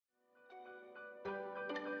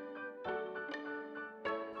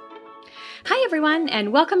Hi, everyone,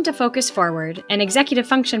 and welcome to Focus Forward, an executive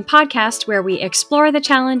function podcast where we explore the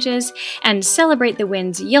challenges and celebrate the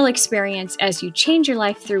wins you'll experience as you change your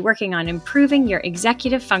life through working on improving your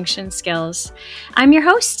executive function skills. I'm your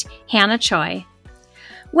host, Hannah Choi.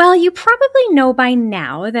 Well, you probably know by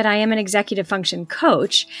now that I am an executive function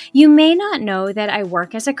coach. You may not know that I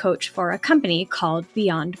work as a coach for a company called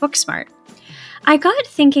Beyond Booksmart. I got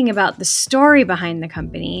thinking about the story behind the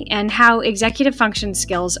company and how executive function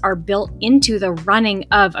skills are built into the running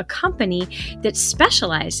of a company that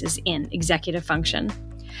specializes in executive function.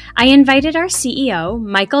 I invited our CEO,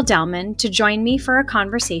 Michael Delman, to join me for a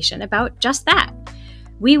conversation about just that.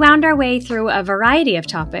 We wound our way through a variety of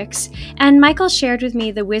topics, and Michael shared with me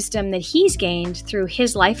the wisdom that he's gained through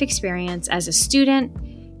his life experience as a student,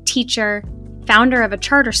 teacher, founder of a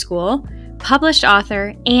charter school, published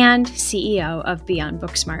author, and CEO of Beyond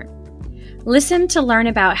Booksmart. Listen to learn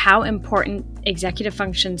about how important executive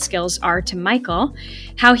function skills are to Michael,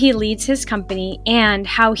 how he leads his company, and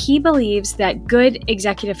how he believes that good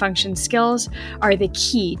executive function skills are the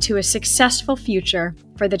key to a successful future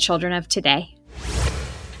for the children of today.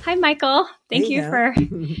 Hi, Michael. Thank you for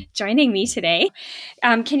joining me today.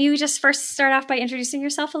 Can you just first start off by introducing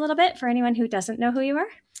yourself a little bit for anyone who doesn't know who you are?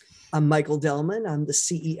 I'm Michael Delman. I'm the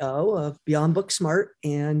CEO of Beyond Booksmart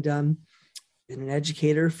and been an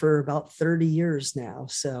educator for about 30 years now.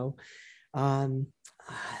 So I'm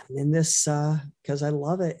in this because I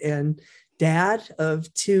love it. And dad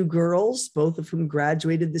of two girls, both of whom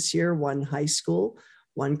graduated this year, one high school,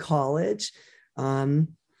 one college. The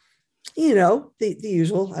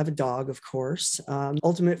usual. I have a dog, of course.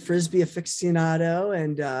 Ultimate Frisbee aficionado.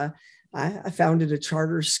 And I founded a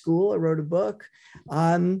charter school. I wrote a book.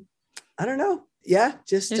 I don't know. Yeah,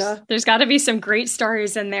 there's got to be some great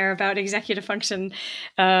stories in there about executive function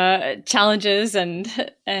challenges and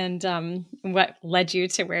what led you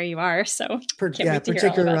to where you are. So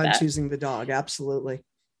particularly on choosing the dog. Absolutely.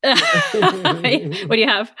 What do you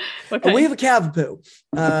have? We have a Cavapoo.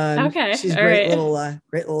 Okay, she's a great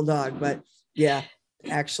little dog. But yeah,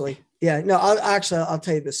 actually, yeah. No, I'll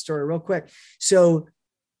tell you this story real quick. So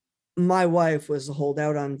my wife was a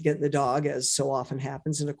holdout on getting the dog, as so often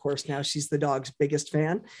happens. And of course, now she's the dog's biggest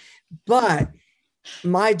fan. But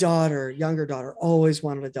my younger daughter, always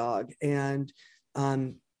wanted a dog. And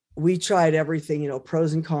we tried everything,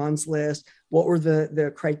 pros and cons list. What were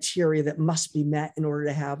the criteria that must be met in order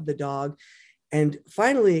to have the dog? And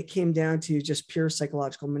finally, it came down to just pure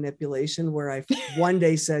psychological manipulation, where I one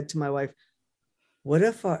day said to my wife, what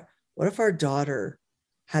if our daughter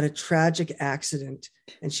had a tragic accident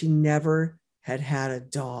and she never had a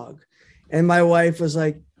dog? And my wife was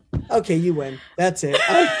like, okay, you win. That's it.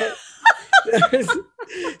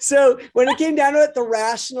 So when it came down to it, the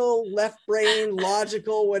rational, left brain,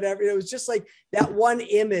 logical, whatever, it was just like that one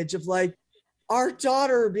image of like our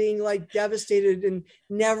daughter being like devastated and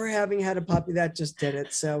never having had a puppy. That just did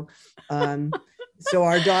it. So, so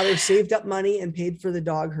our daughter saved up money and paid for the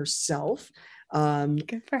dog herself.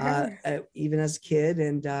 Good for her. Even as a kid.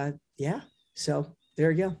 And so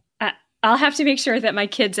there you go. I'll have to make sure that my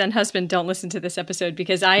kids and husband don't listen to this episode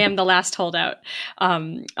because I am the last holdout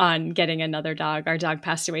on getting another dog. Our dog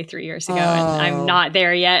passed away 3 years ago and I'm not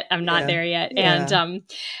there yet. Yeah. And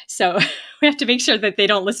so we have to make sure that they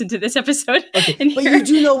don't listen to this episode. Okay. But you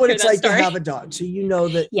do know what it's like to have a dog. So you know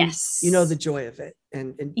that yes. you know the joy of it.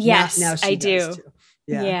 And yes, now she I does do. Too.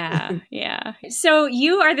 Yeah. So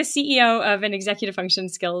you are the CEO of an executive function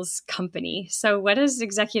skills company. So what does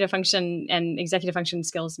executive function and executive function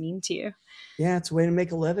skills mean to you? Yeah, it's a way to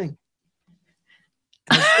make a living.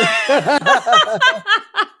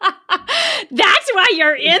 That's why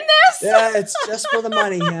you're in this? Yeah, it's just for the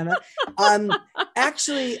money, Hannah.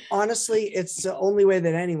 Actually, honestly, it's the only way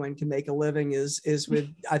that anyone can make a living is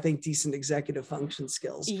with, I think, decent executive function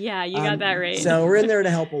skills. Yeah, you got that right. So we're in there to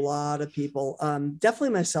help a lot of people, definitely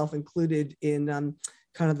myself included in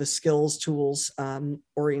kind of the skills tools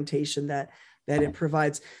orientation that it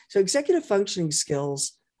provides. So executive functioning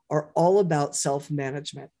skills are all about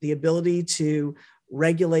self-management, the ability to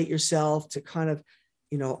regulate yourself, to kind of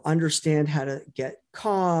understand how to get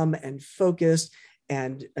calm and focused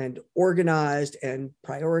and organized and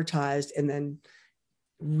prioritized, and then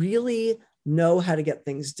really know how to get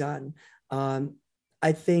things done.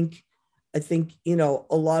 I think,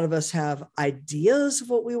 a lot of us have ideas of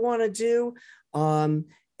what we want to do. And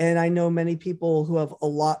I know many people who have a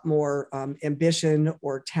lot more ambition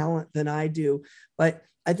or talent than I do, but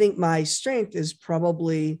I think my strength is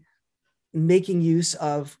probably making use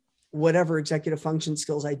of whatever executive function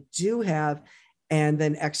skills I do have, and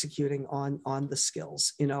then executing on the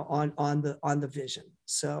skills, on the vision.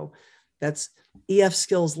 So that's EF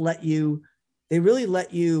skills let you they really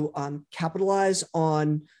let you capitalize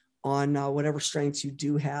on whatever strengths you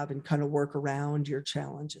do have and kind of work around your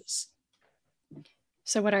challenges.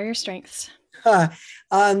 So what are your strengths?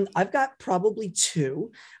 I've got probably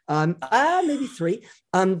two, maybe three.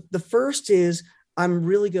 The first is I'm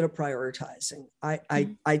really good at prioritizing.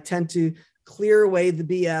 I tend to clear away the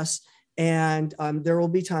BS, and there will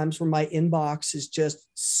be times where my inbox is just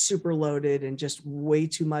super loaded and just way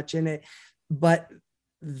too much in it. But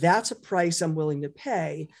that's a price I'm willing to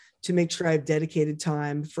pay to make sure I have dedicated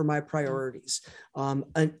time for my priorities.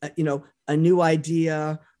 A new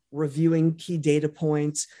idea, reviewing key data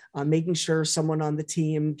points, making sure someone on the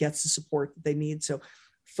team gets the support that they need. So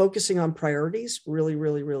focusing on priorities, really,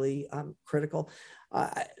 really, really critical.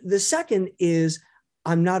 The second is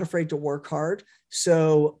I'm not afraid to work hard.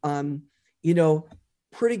 So,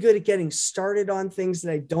 pretty good at getting started on things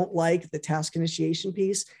that I don't like, the task initiation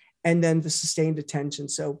piece, and then the sustained attention.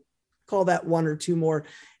 So call that one or two more.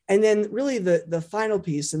 And then really the final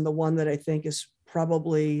piece, and the one that I think is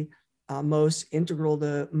probably most integral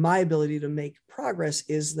to my ability to make progress,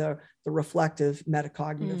 is the reflective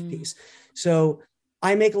metacognitive piece. So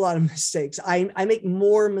I make a lot of mistakes. I make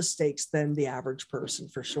more mistakes than the average person,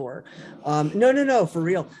 for sure. No, for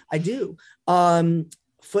real. I do.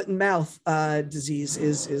 Foot and mouth disease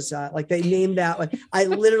is like they named that one.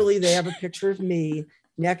 They have a picture of me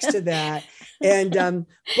next to that. And,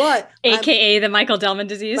 but AKA the Michael Delman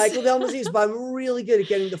disease. But I'm really good at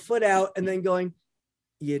getting the foot out and then going,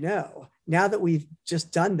 now that we've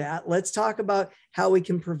just done that, let's talk about how we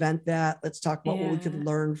can prevent that. Let's talk about what we could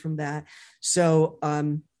learn from that. So,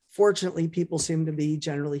 fortunately, people seem to be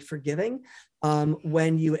generally forgiving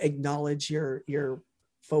when you acknowledge your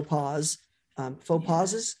faux pas. Faux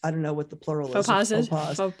pauses. I don't know what the plural is.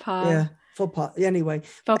 Faux pas. Yeah. Faux pas. Anyway.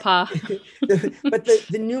 Faux pas. But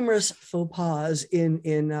the numerous faux pas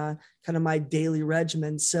in kind of my daily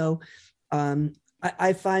regimen. So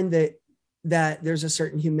I find that there's a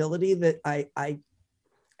certain humility that I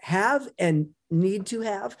have and need to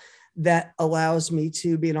have that allows me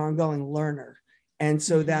to be an ongoing learner. And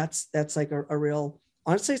so that's like a real,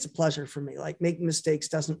 honestly, it's a pleasure for me. Like making mistakes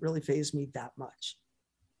doesn't really faze me that much.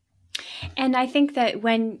 And I think that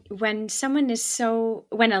when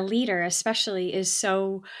a leader especially is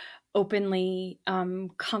so openly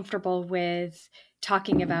comfortable with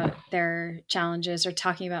talking about their challenges or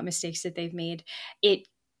talking about mistakes that they've made, it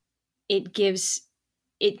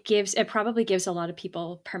probably gives a lot of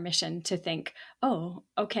people permission to think, oh,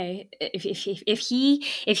 okay,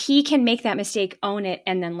 if he can make that mistake, own it,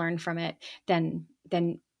 and then learn from it, then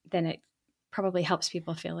it probably helps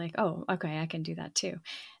people feel like, oh, okay, I can do that too.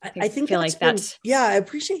 I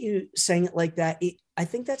appreciate you saying it like that. I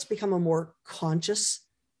think that's become a more conscious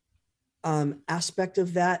aspect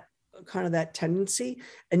of that kind of that tendency.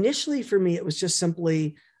 Initially for me, it was just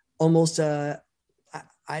simply almost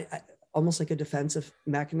almost like a defensive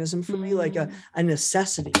mechanism for me, like a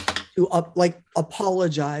necessity to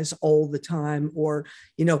apologize all the time, or,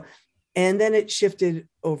 and then it shifted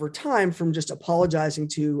over time from just apologizing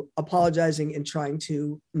to apologizing and trying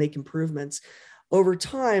to make improvements. Over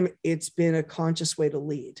time, it's been a conscious way to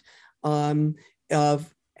lead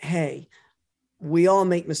of, hey, we all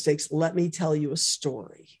make mistakes. Let me tell you a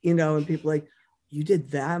story, and people like, you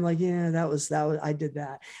did that? I'm like, yeah, that was, I did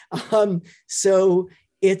that. So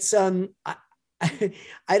it's, I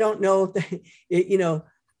don't know if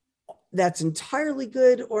that's entirely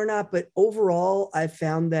good or not, but overall I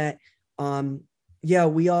found that,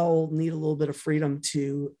 we all need a little bit of freedom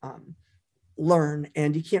to learn,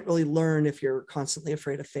 and you can't really learn if you're constantly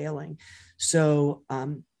afraid of failing. So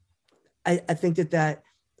I think that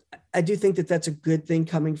I do think that that's a good thing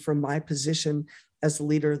coming from my position as the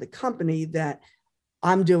leader of the company, that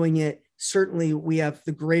I'm doing it. Certainly we have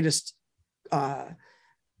the greatest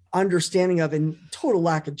understanding of and total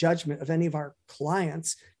lack of judgment of any of our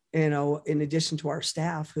clients, in addition to our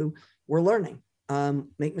staff who we're learning,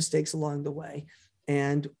 make mistakes along the way.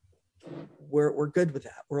 And we're good with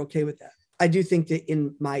that. We're okay with that. I do think that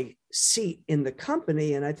in my seat in the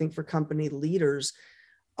company, and I think for company leaders,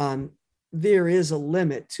 there is a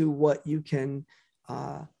limit to what you can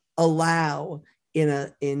allow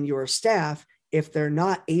in your staff if they're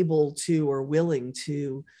not able to or willing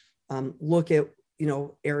to look at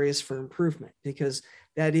areas for improvement, because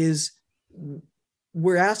that is,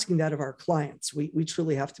 we're asking that of our clients. We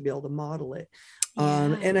truly have to be able to model it.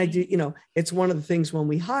 And I do, it's one of the things when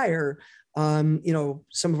we hire, some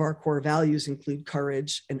of our core values include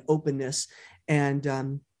courage and openness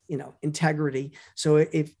and, integrity. So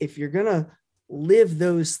if you're going to live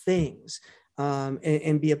those things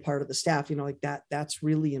and be a part of the staff, like that's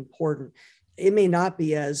really important. It may not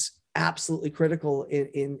be as absolutely critical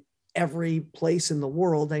in every place in the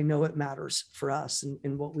world. I know it matters for us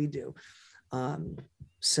in what we do.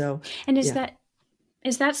 So, and is that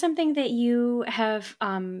something that you have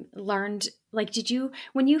learned? Like,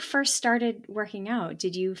 when you first started working out,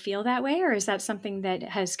 did you feel that way, or is that something that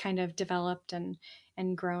has kind of developed and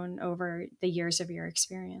grown over the years of your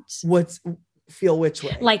experience? Feel which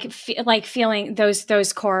way? Like feeling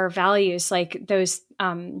those core values, like those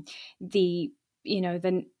the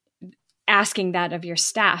asking that of your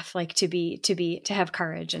staff, like to have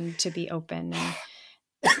courage and to be open.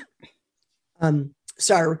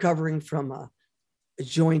 Sorry, recovering from a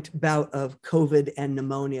joint bout of COVID and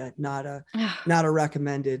pneumonia, not a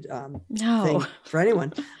recommended thing for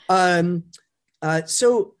anyone.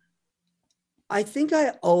 So I think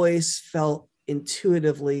I always felt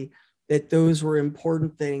intuitively that those were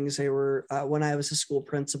important things. They were when I was a school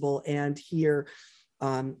principal, and here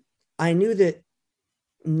I knew that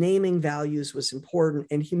naming values was important,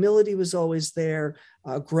 and humility was always there.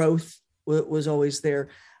 Growth was always there.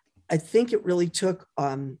 I think it really took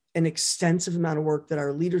an extensive amount of work that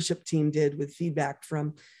our leadership team did with feedback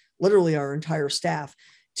from literally our entire staff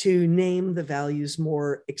to name the values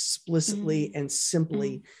more explicitly and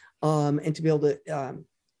simply, and to be able to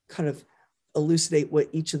kind of elucidate what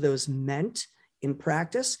each of those meant in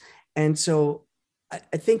practice. And so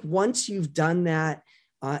I think once you've done that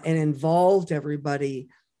and involved everybody,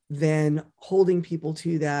 then holding people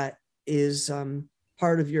to that is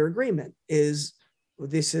part of your agreement.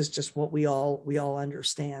 This is just what we all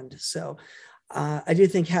understand. So I do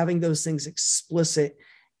think having those things explicit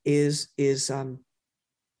is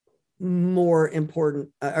more important,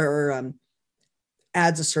 or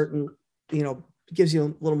adds a certain, gives you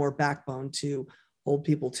a little more backbone to hold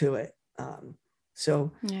people to it. Right.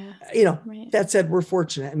 That said, we're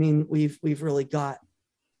fortunate. I mean, we've really got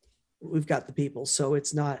the people, so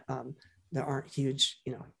it's not there aren't huge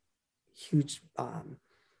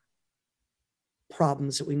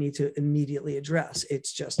problems that we need to immediately address.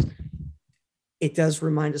 It's just, it does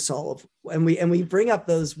remind us all of, and we bring up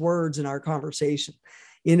those words in our conversation,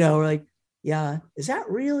 we're like, yeah, is that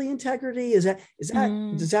really integrity? Does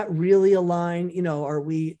that really align? Are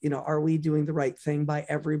we doing the right thing by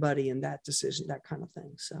everybody in that decision, that kind of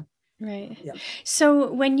thing. So, right. Yeah.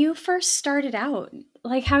 So when you first started out,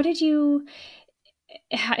 like, how did you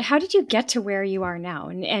get to where you are now?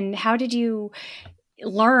 And how did you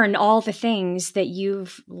learn all the things that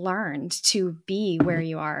you've learned to be where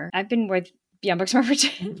you are? I've been with Beyond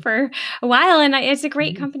Booksmart for a while, and it's a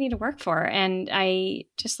great company to work for. And I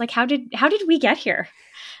just like, how did we get here?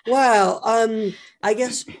 Well, I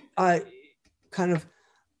guess kind of,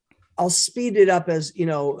 I'll speed it up as,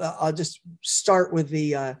 I'll just start with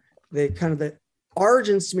the kind of the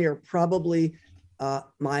origins to me are probably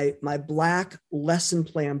my Black lesson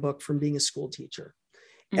plan book from being a school teacher.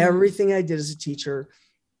 Everything I did as a teacher,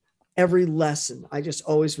 every lesson, I just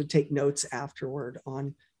always would take notes afterward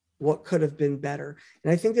on what could have been better.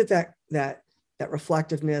 And I think that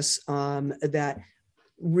reflectiveness, that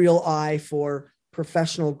real eye for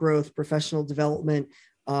professional growth, professional development,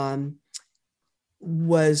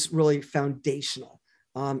 was really foundational.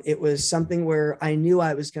 It was something where I knew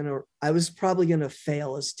I was probably going to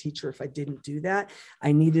fail as a teacher if I didn't do that.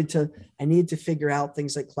 I needed to figure out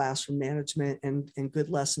things like classroom management and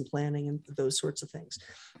good lesson planning and those sorts of things.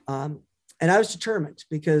 And I was determined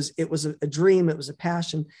because it was a dream. It was a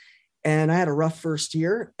passion. And I had a rough first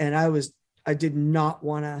year, and I didn't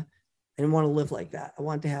want to live like that. I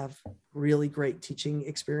wanted to have really great teaching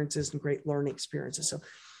experiences and great learning experiences. So,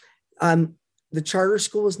 the charter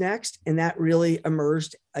school was next, and that really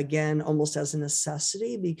emerged again almost as a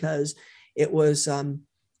necessity, because it was,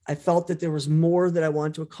 I felt that there was more that I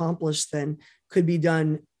wanted to accomplish than could be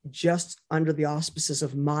done just under the auspices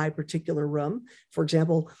of my particular room. For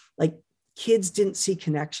example, like, kids didn't see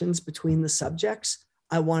connections between the subjects.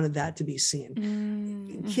 I wanted that to be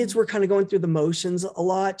seen. Kids were kind of going through the motions a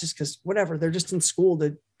lot, just because whatever, they're just in school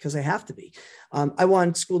because they have to be. I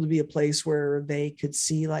wanted school to be a place where they could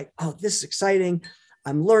see like, oh, this is exciting.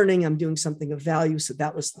 I'm learning, I'm doing something of value. So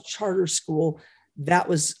that was the charter school. That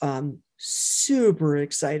was super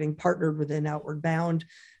exciting, partnered with an Outward Bound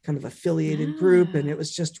kind of affiliated group. And it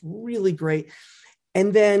was just really great.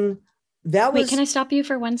 And then Wait, can I stop you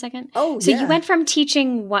for 1 second? Oh, so you went from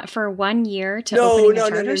teaching for 1 year to opening a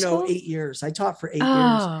charter school? No, 8 years. I taught for 8 years.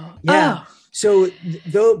 Yeah. So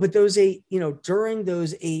but those 8, during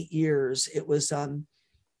those 8 years, it was,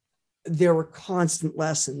 there were constant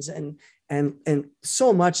lessons and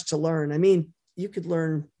so much to learn. I mean, you could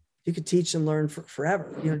teach and learn for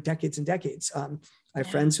forever, decades and decades. I have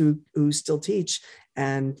friends who still teach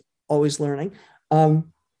and always learning.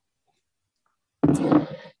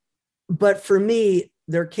 But for me,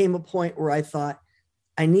 there came a point where I thought,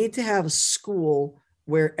 I need to have a school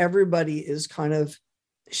where everybody is kind of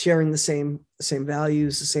sharing the same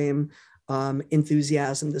values, the same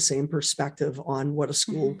enthusiasm, the same perspective on what a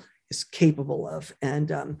school is capable of.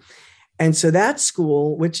 And so that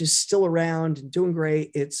school, which is still around and doing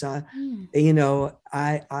great, it's I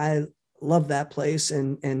love that place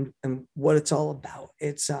and what it's all about.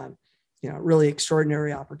 It's really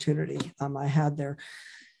extraordinary opportunity I had there.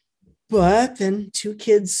 But then 2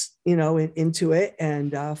 kids, into it,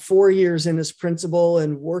 and 4 years in as principal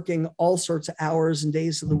and working all sorts of hours and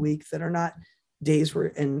days of the week that are not days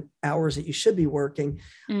and hours that you should be working.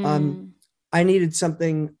 I needed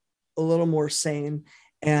something a little more sane.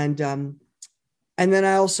 And then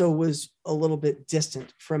I also was a little bit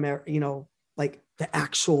distant from, like the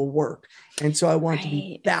actual work. And so I wanted to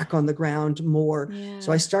be back on the ground more. Yeah.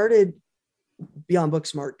 So I started Beyond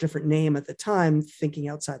Booksmart, different name at the time, thinking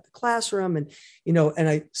outside the classroom. And, and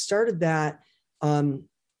I started that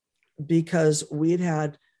because we'd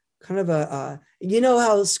had kind of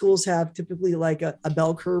how schools have typically like a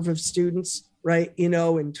bell curve of students, right?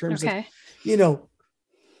 In terms of,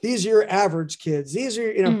 these are your average kids. These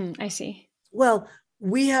are, I see. Well,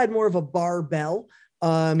 we had more of a barbell,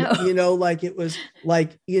 like it was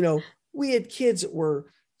like, we had kids that were,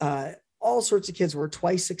 all sorts of kids were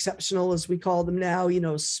twice exceptional, as we call them now,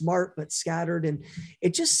 smart, but scattered. And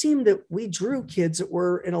it just seemed that we drew kids that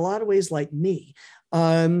were in a lot of ways like me,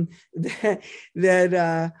 that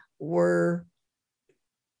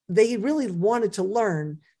they really wanted to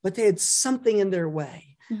learn, but they had something in their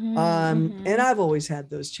way. And I've always had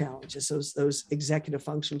those challenges, those executive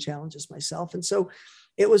function challenges myself. And so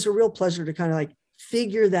it was a real pleasure to kind of like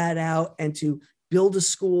figure that out and to build a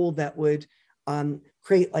school that would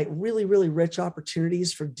create like really, really rich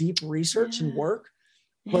opportunities for deep research and work,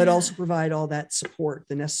 but also provide all that support,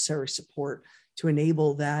 the necessary support to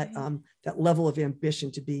enable that, that level of ambition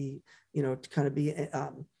to be, to kind of be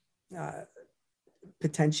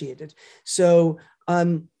potentiated. So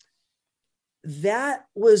that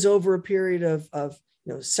was over a period of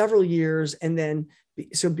several years. And then,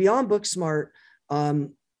 so Beyond Booksmart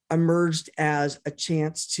emerged as a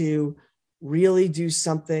chance to really do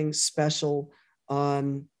something special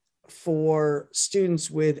for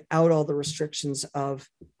students without all the restrictions of,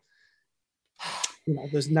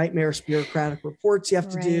 those nightmarish bureaucratic reports you have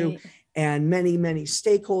to do, and many, many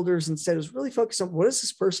stakeholders. Instead, it was really focused on what does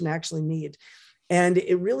this person actually need? And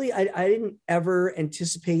it really, I didn't ever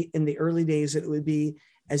anticipate in the early days that it would be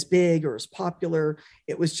as big or as popular.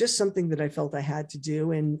 It was just something that I felt I had to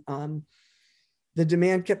do. And the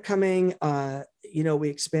demand kept coming. We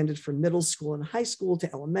expanded from middle school and high school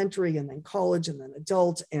to elementary, and then college, and then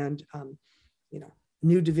adult, and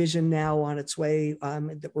new division now on its way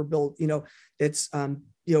that we're built. That's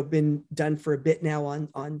been done for a bit now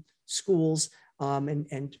on schools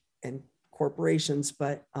and corporations,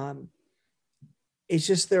 but it's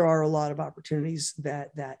just there are a lot of opportunities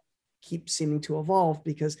that keep seeming to evolve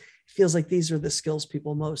because it feels like these are the skills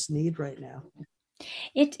people most need right now.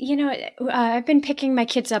 I've been picking my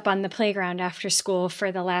kids up on the playground after school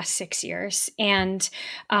for the last 6 years. And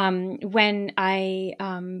when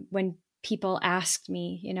people ask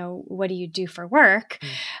me, what do you do for work?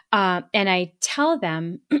 And I tell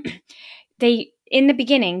them, in the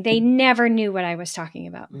beginning, they never knew what I was talking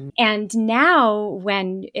about. And now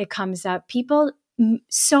when it comes up,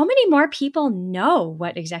 so many more people know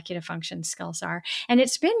what executive function skills are. And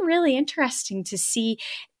it's been really interesting to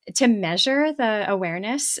measure the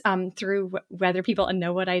awareness through whether people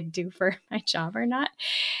know what I do for my job or not.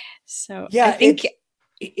 So yeah, I think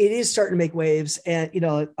it is starting to make waves. And,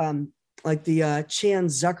 like the Chan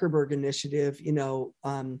Zuckerberg initiative,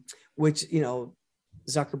 which,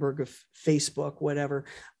 Zuckerberg of Facebook, whatever,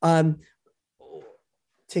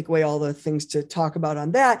 take away all the things to talk about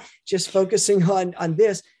on that, just focusing on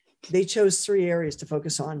this, they chose 3 areas to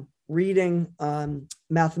focus on: reading,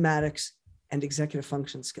 mathematics, and executive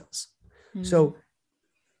function skills. So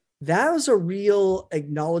that was a real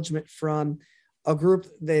acknowledgement from a group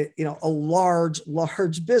that, a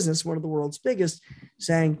large business, one of the world's biggest,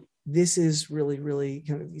 saying, this is really, really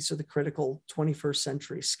these are the critical 21st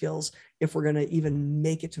century skills if we're going to even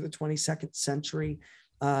make it to the 22nd century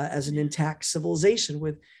as an intact civilization.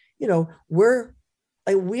 With,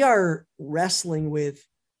 we are wrestling with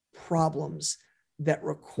problems that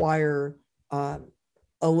require a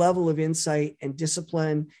level of insight and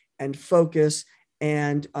discipline and focus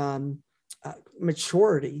and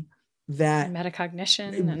maturity, that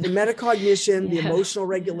metacognition, the emotional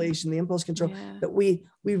regulation, the impulse control, that we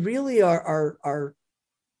really are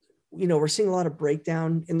we're seeing a lot of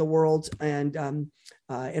breakdown in the world and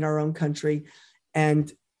in our own country.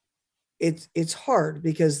 And it's hard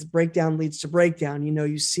because breakdown leads to breakdown.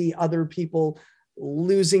 You see other people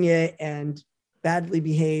losing it and badly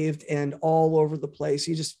behaved and all over the place.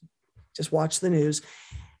 You just watch the news.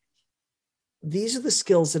 These are the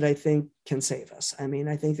skills that I think can save us. I mean,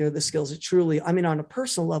 I think they're the skills that truly, I mean, on a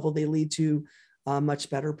personal level, they lead to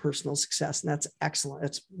much better personal success. And that's excellent.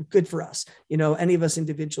 That's good for us. Any of us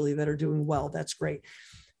individually that are doing well, that's great.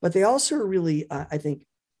 But they also are really, I think,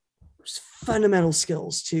 fundamental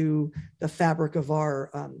skills to the fabric of our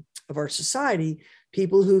society.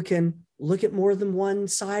 People who can look at more than one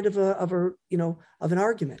side of an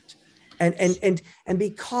argument, and be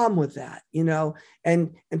calm with that,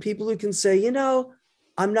 and people who can say,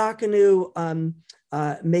 I'm not going to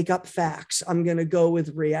make up facts. I'm going to go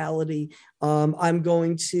with reality. I'm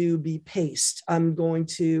going to be paced. I'm going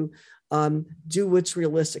to do what's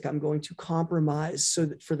realistic. I'm going to compromise so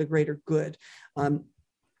that for the greater good.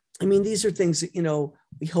 I mean, these are things that,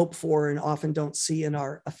 we hope for and often don't see in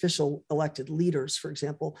our official elected leaders, for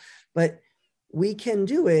example, but we can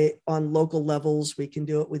do it on local levels. We can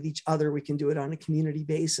do it with each other. We can do it on a community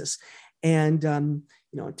basis, and,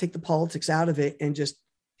 take the politics out of it and just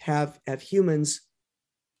have humans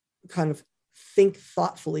kind of think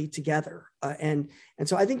thoughtfully together. And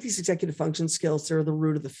so I think these executive function skills, they're the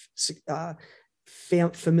root of the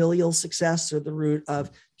familial success, they're the root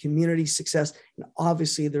of community success, and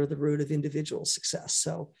obviously they're the root of individual success.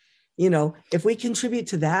 So, if we contribute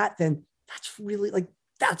to that, then that's really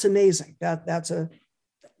that's amazing. That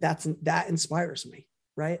inspires me,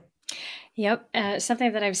 right? Yep.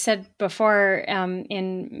 Something that I've said before on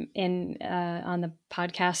the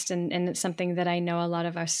podcast, and it's something that I know a lot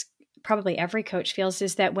of us, probably every coach, feels,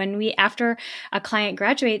 is that after a client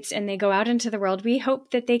graduates and they go out into the world, we hope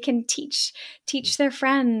that they can teach their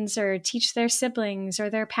friends or teach their siblings or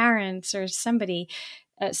their parents or somebody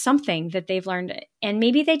something that they've learned, and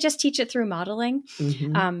maybe they just teach it through modeling.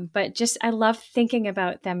 Mm-hmm. But just, I love thinking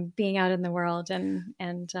about them being out in the world and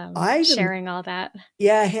sharing all that.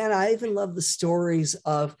 Yeah, Hannah, I even love the stories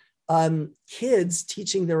of kids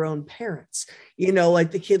teaching their own parents.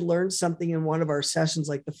 Like the kid learned something in one of our sessions,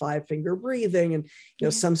 like the 5-finger breathing, and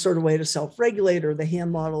some sort of way to self-regulate, or the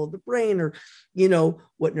hand model of the brain, or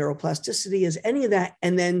what neuroplasticity is, any of that,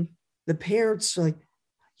 and then the parents are like,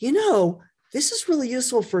 this is really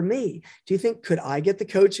useful for me. Do you think, could I get the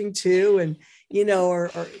coaching too? And,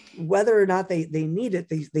 or whether or not they need it,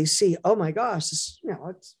 they see, oh my gosh, this,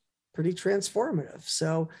 it's pretty transformative.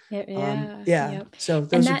 So, Yep. So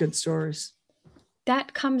those are good stories.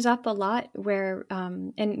 That comes up a lot where,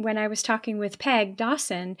 and when I was talking with Peg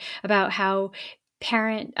Dawson about how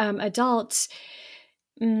adults,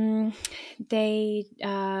 they,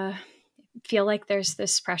 feel like there's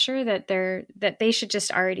this pressure that they should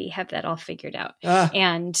just already have that all figured out.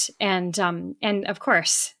 And of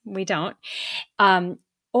course we don't,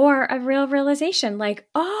 or a real realization like,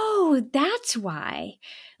 oh, that's why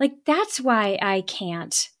I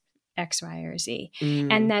can't X, Y, or Z.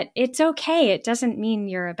 And that it's okay. It doesn't mean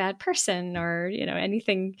you're a bad person or,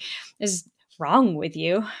 anything is wrong with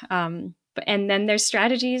you. And then there's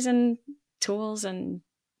strategies and tools and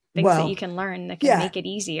things that you can learn that can make it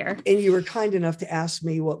easier. And you were kind enough to ask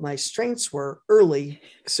me what my strengths were early.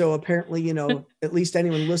 So apparently, at least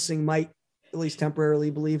anyone listening might at least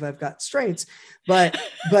temporarily believe I've got strengths. But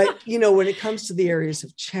when it comes to the areas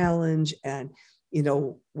of challenge and,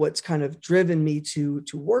 what's kind of driven me to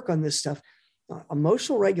work on this stuff,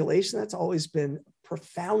 emotional regulation, that's always been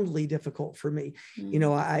profoundly difficult for me.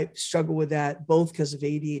 I struggle with that both because of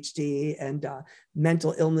ADHD and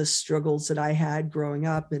mental illness struggles that I had growing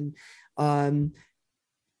up. And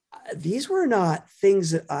these were not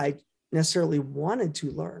things that I necessarily wanted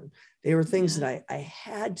to learn. They were things that I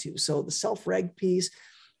had to. So the self-reg piece,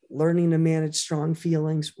 learning to manage strong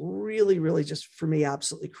feelings, really, really just for me,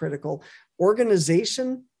 absolutely critical.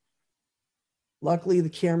 Organization, luckily the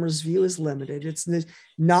camera's view is limited. It's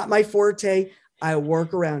not my forte. I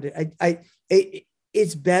work around it.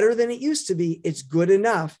 It's better than it used to be. It's good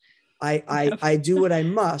enough. I do what I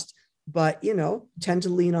must, but tend to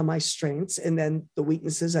lean on my strengths, and then the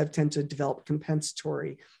weaknesses I've tend to develop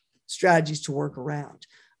compensatory strategies to work around.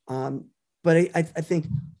 But I think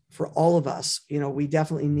for all of us, we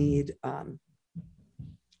definitely need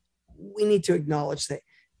to acknowledge that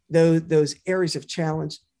those areas of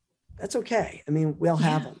challenge, that's okay. I mean, we'll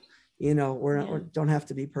have them. We don't have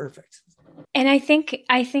to be perfect. And I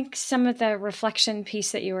think some of the reflection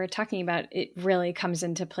piece that you were talking about, it really comes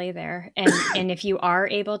into play there. And if you are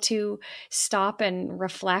able to stop and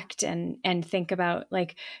reflect and think about,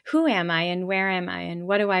 like, who am I and where am I and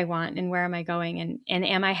what do I want and where am I going, and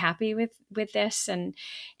am I happy with this? And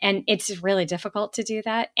it's really difficult to do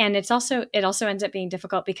that. And it also ends up being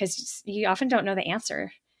difficult because you often don't know the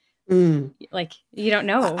answer. Mm. Like, you don't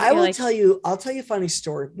know. I will like, tell you, I'll tell you a funny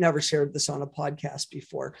story. Never shared this on a podcast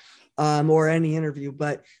before, or any interview,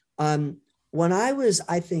 but when I was,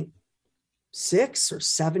 I think, 6 or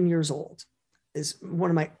 7 years old, is one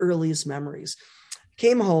of my earliest memories.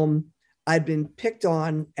 Came home, I'd been picked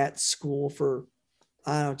on at school for,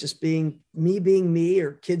 I don't know, just being me,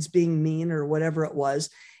 or kids being mean, or whatever it was.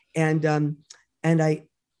 And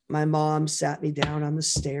my mom sat me down on the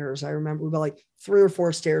stairs. I remember we were like 3 or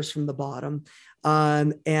 4 stairs from the bottom.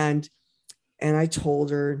 And I told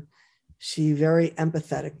her, she very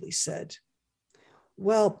empathetically said,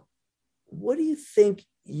 well, what do you think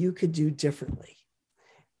you could do differently?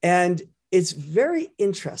 And it's very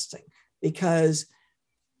interesting because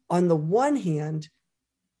on the one hand,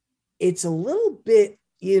 it's a little bit,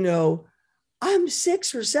 I'm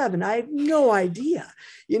 6 or 7. I have no idea,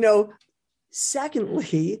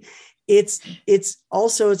 Secondly, it's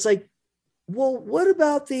also, it's like, well, what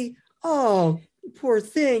about oh, poor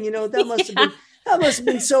thing, that must have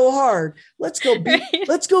been so hard. Let's go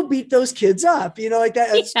beat those kids up, like that.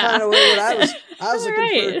 That's kind of what I was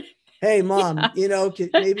looking for. Hey, mom,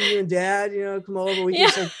 maybe you and dad, come over. We can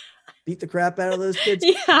just like beat the crap out of those kids.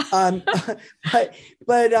 But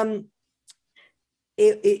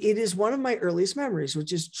it is one of my earliest memories,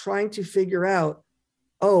 which is trying to figure out,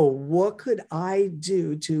 oh, what could I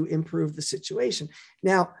do to improve the situation?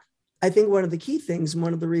 Now, I think one of the key things,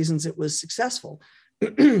 one of the reasons it was successful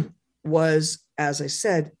was, as I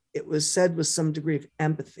said, it was said with some degree of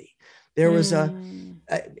empathy. There was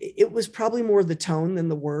it was probably more the tone than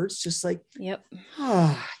the words, just like, yep.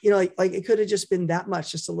 Like it could have just been that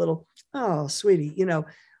much, just a little, oh, sweetie,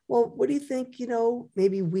 well, what do you think,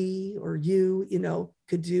 maybe we or you,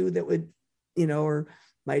 could do that would, or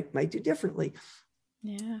might do differently.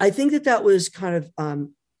 Yeah. I think that was kind of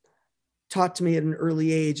taught to me at an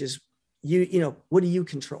early age is what do you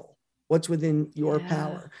control? What's within your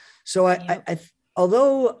power? So I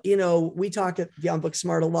although, we talk at Beyond Book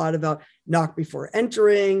Smart a lot about knock before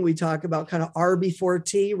entering, we talk about kind of R before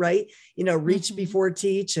T, right? Reach before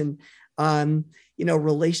teach, and,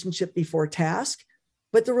 relationship before task,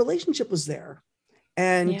 but the relationship was there,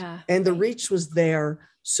 and the reach was there.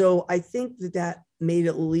 So I think that made it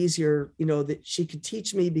a little easier, that she could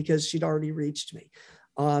teach me because she'd already reached me.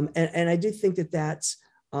 And I do think that's,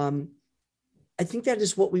 I think that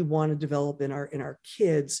is what we want to develop in our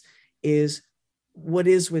kids, is what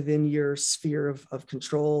is within your sphere of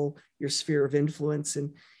control, your sphere of influence,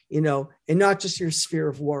 and, and not just your sphere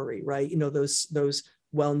of worry, right? Those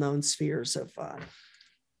well-known spheres of,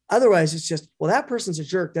 otherwise it's just, well, that person's a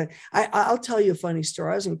jerk. That I'll tell you a funny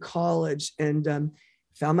story. I was in college and,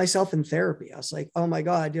 found myself in therapy. I was like, oh my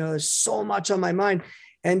God, there's so much on my mind.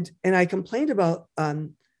 And I complained about,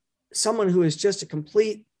 someone who is just a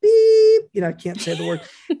complete beep, I can't say the word.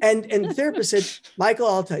 And the therapist said, Michael,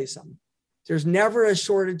 I'll tell you something. There's never a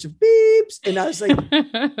shortage of beeps. And I was like,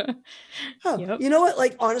 oh, yep. You know what?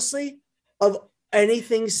 Like, honestly, of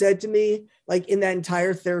anything said to me, like in that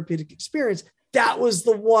entire therapeutic experience, that was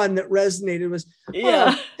the one that resonated, was,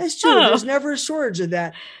 that's true. There's never a shortage of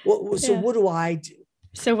that. So what do I do?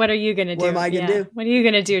 So what are you going to do? What am I going to do? What are you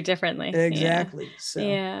going to do differently? Exactly. So,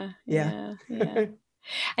 yeah.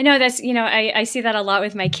 I know that's, I see that a lot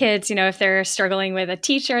with my kids, if they're struggling with a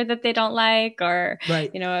teacher that they don't like, or,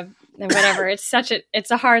 right. Whatever.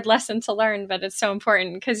 It's a hard lesson to learn, but it's so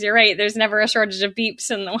important, because you're right. There's never a shortage of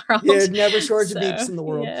beeps in the world. Yeah, there's never a shortage of beeps in the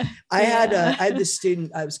world. Yeah. I had this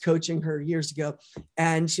student, I was coaching her years ago,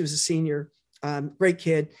 and she was a senior, great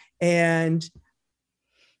kid. And,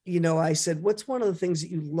 I said, what's one of the things that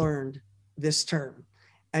you learned this term?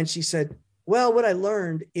 And she said, well, what I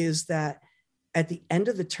learned is that at the end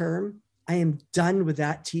of the term, I am done with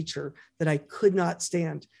that teacher that I could not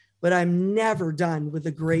stand, but I'm never done with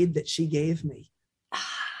the grade that she gave me.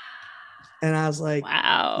 And I was like,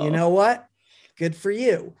 wow, you know what? Good for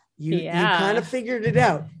you. You kind of figured it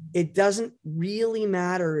out. It doesn't really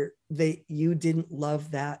matter that you didn't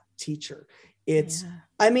love that teacher. It's,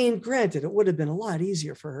 I mean, granted, it would have been a lot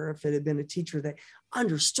easier for her if it had been a teacher that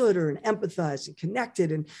understood her and empathized and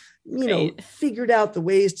connected and, figured out the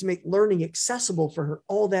ways to make learning accessible for her,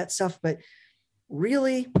 all that stuff. But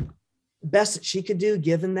really, best that she could do,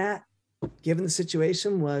 given the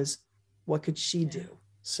situation, was what could she do?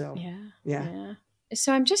 So, yeah.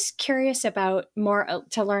 So I'm just curious about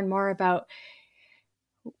to learn more about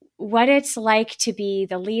what it's like to be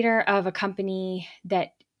the leader of a company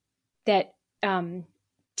that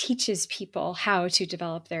teaches people how to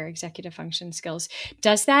develop their executive function skills.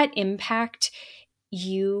 Does that impact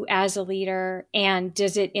you as a leader, and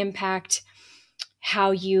does it impact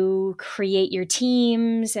how you create your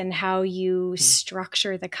teams and how you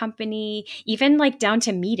structure the company, even like down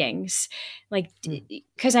to meetings? Like,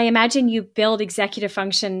 because I imagine you build executive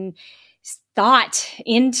function thought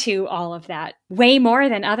into all of that way more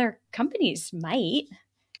than other companies might.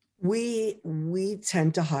 We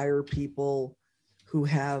tend to hire people who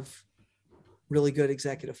have really good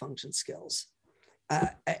executive function skills.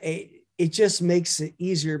 It just makes it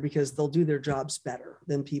easier because they'll do their jobs better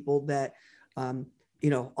than people that, on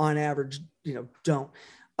average, don't.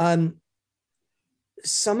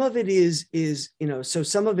 Some of it is, so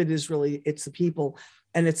some of it is really, it's the people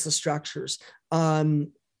and it's the structures.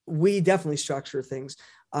 We definitely structure things.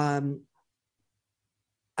 I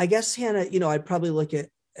guess, Hannah, I'd probably look at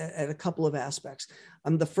a couple of aspects.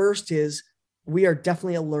 The first is we are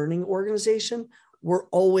definitely a learning organization. We're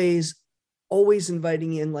always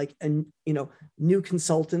inviting in new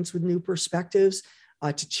consultants with new perspectives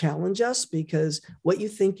to challenge us, because what you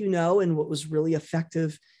think and what was really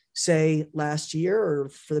effective, say last year or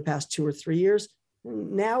for the past 2 or 3 years,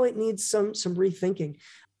 now it needs some rethinking.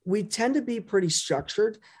 We tend to be pretty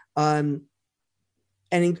structured, and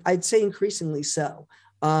I'd say increasingly so.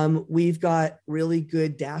 We've got really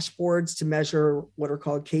good dashboards to measure what are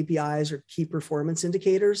called KPIs, or key performance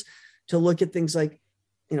indicators, to look at things like,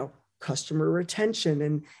 customer retention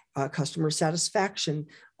and customer satisfaction,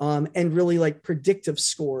 and really like predictive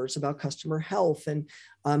scores about customer health. And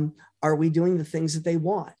are we doing the things that they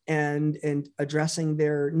want and addressing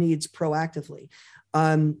their needs proactively?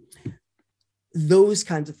 Those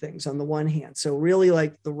kinds of things on the one hand. So really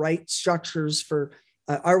like the right structures for,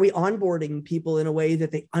 are we onboarding people in a way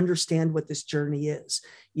that they understand what this journey is?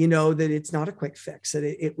 That it's not a quick fix, that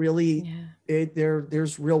it really,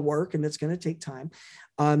 there's real work and it's going to take time.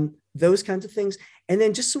 Those kinds of things. And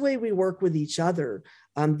then just the way we work with each other,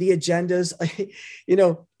 the agendas,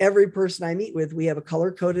 every person I meet with, we have a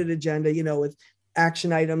color-coded agenda, with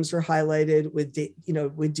action items are highlighted with,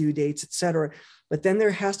 with due dates, et cetera. But then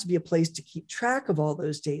there has to be a place to keep track of all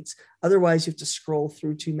those dates. Otherwise, you have to scroll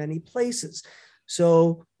through too many places.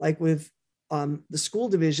 So like with the school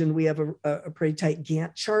division, we have a pretty tight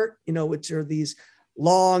Gantt chart, which are these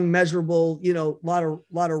long measurable, lot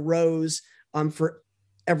of rows for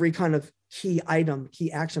every kind of key item,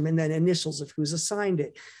 key action, and then initials of who's assigned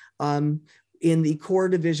it. In the core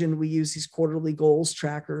division, we use these quarterly goals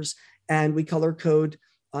trackers, and we color code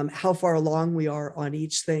how far along we are on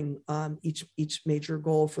each thing, each major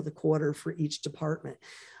goal for the quarter for each department.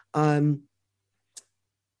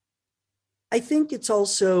 I think it's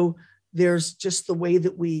also, there's just the way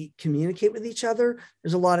that we communicate with each other.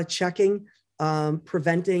 There's a lot of checking,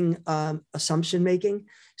 preventing assumption making.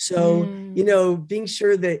 So, being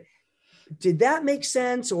sure that, did that make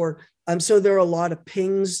sense? Or so there are a lot of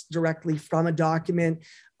pings directly from a document,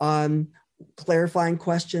 clarifying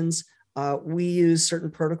questions. We use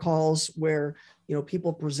certain protocols where,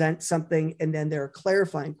 people present something and then there are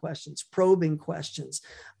clarifying questions, probing questions,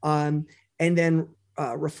 and then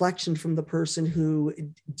reflection from the person who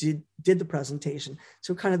did the presentation.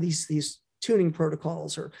 So kind of these tuning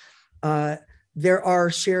protocols, or there are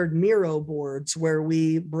shared Miro boards where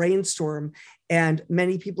we brainstorm and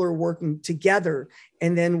many people are working together,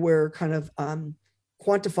 and then we're kind of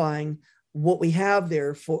quantifying what we have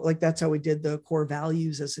there for, like, that's how we did the core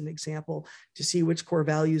values as an example, to see which core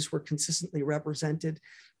values were consistently represented,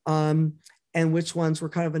 and which ones were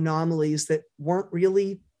kind of anomalies that weren't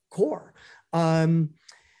really core.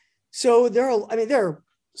 So there are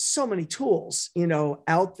so many tools,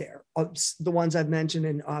 out there, the ones I've mentioned,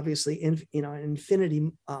 and obviously, an infinity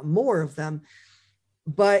more of them,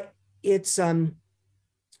 but it's really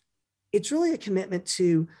a commitment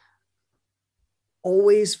to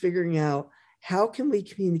always figuring out how can we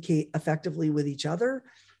communicate effectively with each other,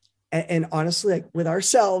 and honestly, like with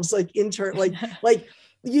ourselves, like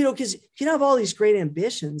because you can have all these great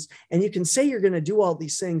ambitions and you can say you're going to do all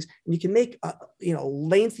these things, and you can make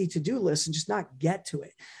lengthy to-do lists and just not get to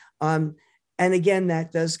it. And again,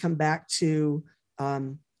 that does come back to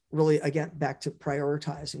back to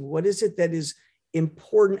prioritizing. What is it that is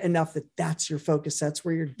important enough that that's your focus? That's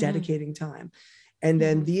where you're dedicating time. And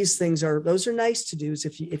then these things those are nice to do's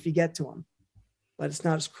if you get to them, but it's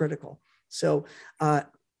not as critical. So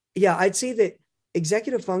I'd say that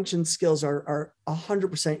executive function skills are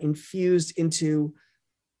 100% infused into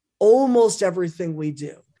almost everything we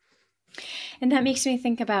do. And that makes me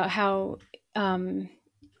think about how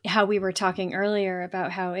we were talking earlier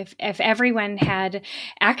about how if everyone had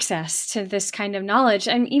access to this kind of knowledge,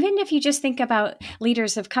 and even if you just think about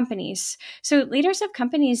leaders of companies, so leaders of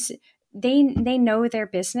companies, they know their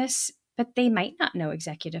business, but they might not know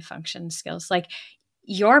executive function skills. Like,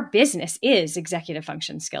 your business is executive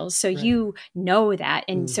function skills, so Right. you know that,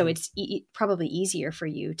 and so Mhm. it's probably easier for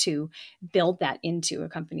you to build that into a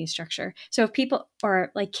company structure. So if people,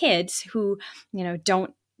 or like kids who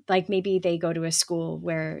don't, like, maybe they go to a school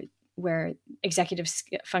where executive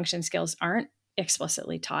function skills aren't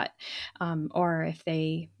explicitly taught, or if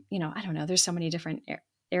they, I don't know, there's so many different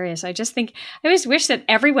areas. I just think I always wish that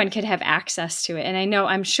everyone could have access to it. And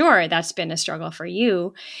I'm sure that's been a struggle for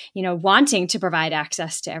you, wanting to provide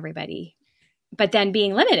access to everybody, but then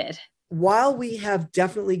being limited. While we have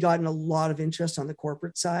definitely gotten a lot of interest on the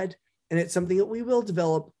corporate side, and it's something that we will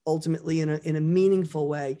develop ultimately in a meaningful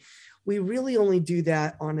way, we really only do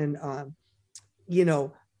that on an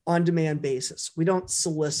on demand basis. We don't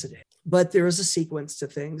solicit it, but there is a sequence to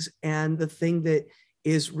things. And the thing that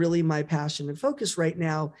is really my passion and focus right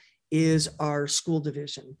now is our school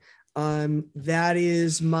division. That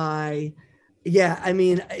is my, I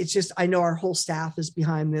mean, it's just, I know our whole staff is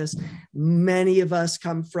behind this. Many of us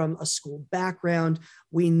come from a school background.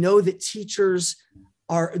 We know that teachers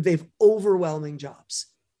they've overwhelming jobs.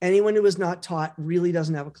 Anyone who is not taught really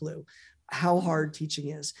doesn't have a clue how hard teaching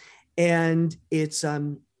is. And it's,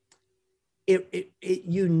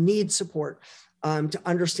 you need support to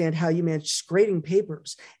understand how you manage grading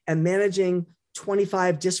papers and managing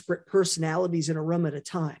 25 disparate personalities in a room at a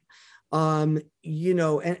time. And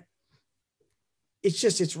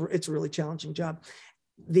it's a really challenging job.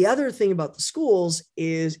 The other thing about the schools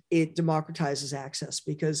is it democratizes access,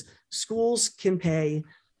 because schools can pay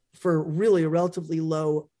for really a relatively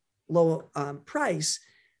low price,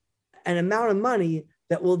 an amount of money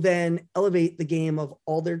that will then elevate the game of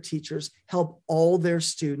all their teachers, help all their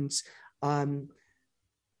students. And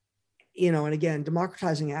again,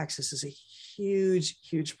 democratizing access is a huge,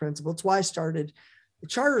 huge principle. It's why I started the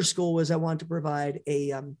charter school, was I wanted to provide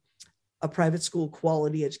a private school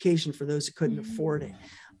quality education for those who couldn't afford it.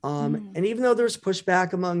 And even though there's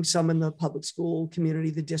pushback among some in the public school community,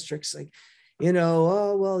 the districts, like,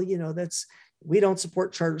 we don't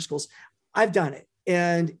support charter schools. I've done it,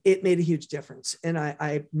 and it made a huge difference. And I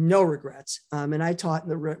have no regrets. And I taught in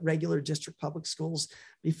the regular district public schools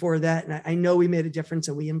before that. And I know we made a difference,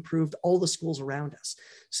 and we improved all the schools around us.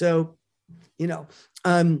 So,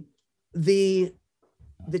 the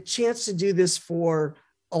chance to do this for,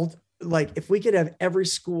 like, if we could have every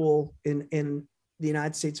school in the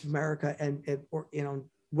United States of America or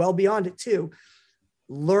well beyond it too,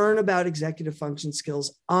 learn about executive function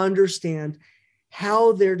skills, understand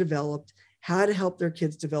how they're developed, how to help their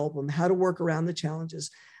kids develop them, how to work around the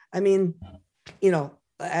challenges. I mean,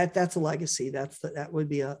 that's a legacy. That would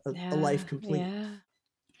be a life complete. Yeah.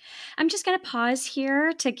 I'm just going to pause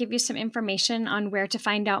here to give you some information on where to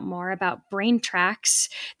find out more about BrainTracks,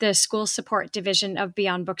 the school support division of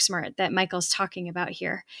Beyond Booksmart that Michael's talking about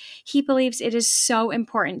here. He believes it is so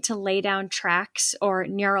important to lay down tracks or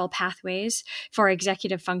neural pathways for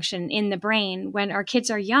executive function in the brain when our kids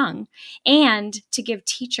are young, and to give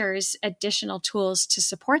teachers additional tools to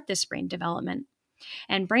support this brain development.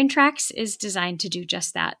 And BrainTracks is designed to do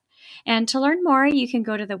just that. And to learn more, you can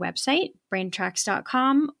go to the website,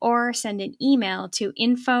 braintracks.com, or send an email to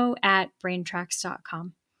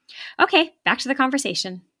info@braintracks.com. Okay, back to the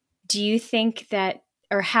conversation. Do you think that,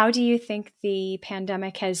 or how do you think the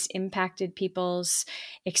pandemic has impacted people's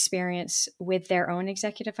experience with their own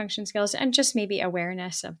executive function skills and just maybe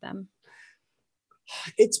awareness of them?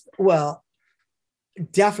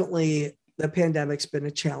 Definitely the pandemic's been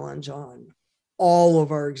a challenge on all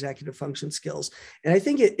of our executive function skills. And I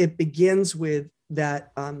think it begins with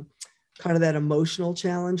that kind of that emotional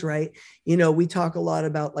challenge, right? We talk a lot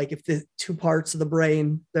about, like, if the two parts of the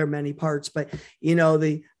brain, there are many parts, but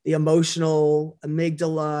the emotional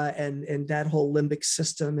amygdala and that whole limbic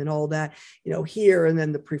system and all that, here, and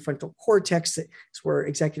then the prefrontal cortex is where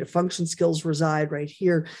executive function skills reside, right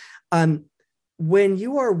here. When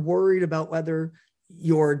you are worried about whether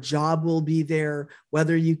your job will be there,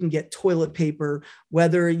 whether you can get toilet paper,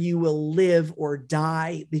 whether you will live or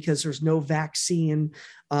die because there's no vaccine.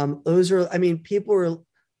 People are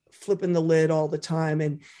flipping the lid all the time.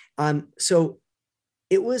 And so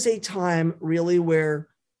it was a time really where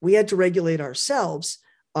we had to regulate ourselves.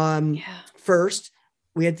 First,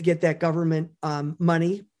 we had to get that government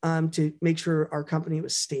money to make sure our company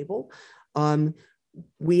was stable.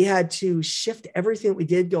 We had to shift everything that we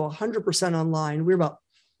did, go 100% online. We were about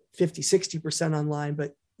 50, 60% online,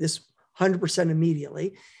 but this 100%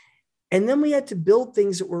 immediately. And then we had to build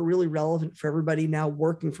things that were really relevant for everybody now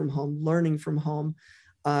working from home, learning from home.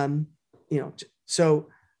 So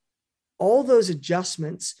all those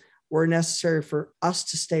adjustments were necessary for us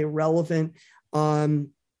to stay relevant,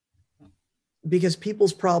 because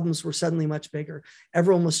people's problems were suddenly much bigger.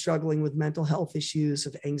 Everyone was struggling with mental health issues,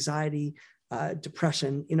 of anxiety,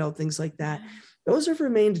 depression, things like that. Those have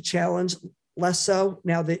remained a challenge, less so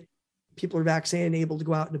now that people are vaccinated and able to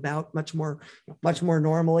go out and about much more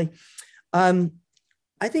normally. I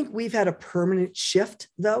think we've had a permanent shift,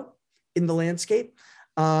 though, in the landscape.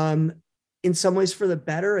 In some ways for the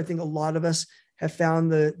better. I think a lot of us have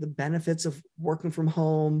found the benefits of working from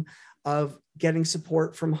home, of getting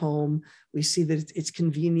support from home. We see that it's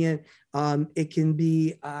convenient. It can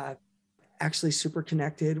be actually super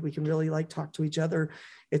connected. We can really talk to each other.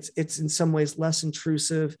 It's in some ways less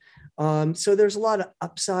intrusive. So there's a lot of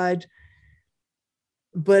upside,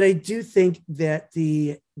 but I do think that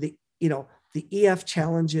the EF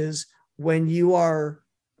challenges, when you are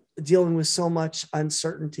dealing with so much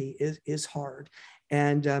uncertainty, is hard.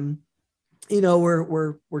 And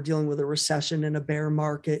we're dealing with a recession and a bear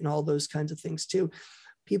market and all those kinds of things too.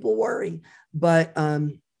 People worry, but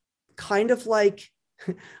kind of like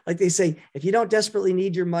they say, if you don't desperately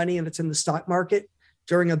need your money and it's in the stock market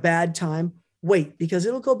during a bad time, wait, because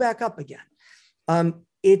it'll go back up again.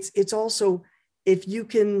 It's also, if you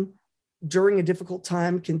can, during a difficult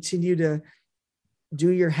time, continue to do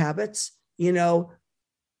your habits,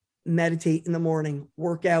 meditate in the morning,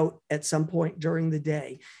 work out at some point during the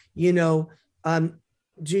day, do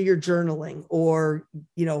your journaling, or,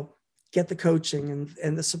 get the coaching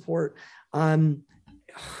and the support. All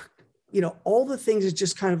the things that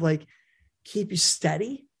just kind of keep you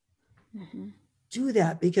steady. Mm-hmm. Do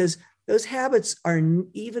that, because those habits are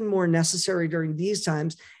even more necessary during these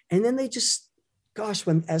times. And then they just, as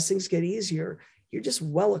things get easier, you're just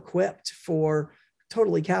well equipped for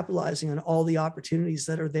totally capitalizing on all the opportunities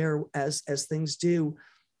that are there as things do,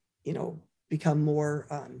 become more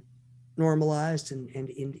normalized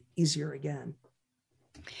and easier again.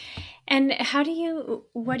 And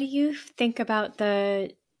what do you think about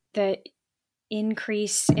the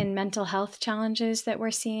increase in mental health challenges that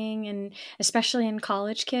we're seeing, and especially in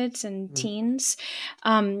college kids and teens,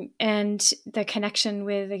 and the connection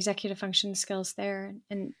with executive function skills there?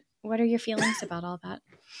 And what are your feelings about all that?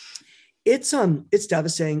 It's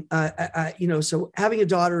devastating. So having a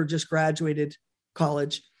daughter who just graduated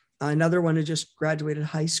college, another one who just graduated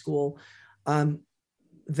high school, my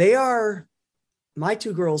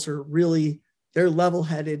two girls are they're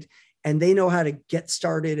level-headed, and they know how to get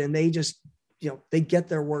started, and they just, they get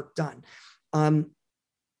their work done.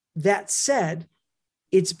 That said,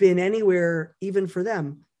 it's been anywhere, even for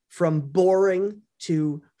them, from boring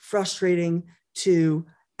to frustrating to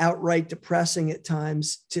outright depressing at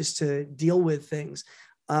times, just to deal with things.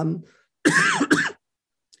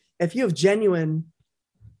 If you have genuine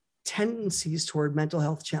tendencies toward mental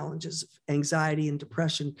health challenges, anxiety and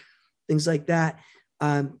depression, things like that,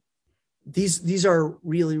 these are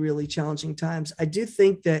really, really challenging times. I do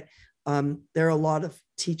think that there are a lot of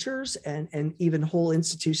teachers and even whole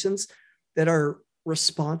institutions that are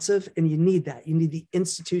responsive, and you need that. You need the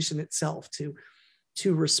institution itself to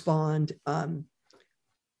respond,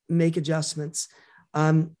 make adjustments.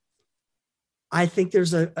 I think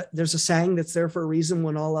there's a saying that's there for a reason: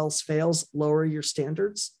 when all else fails, lower your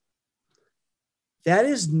standards. That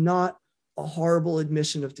is not a horrible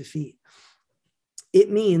admission of defeat. It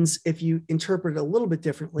means, if you interpret it a little bit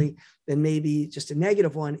differently than maybe just a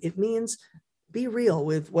negative one, it means be real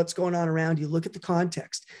with what's going on around you. Look at the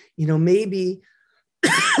context. Maybe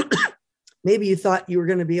you thought you were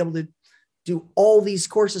going to be able to do all these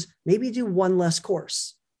courses. Maybe do one less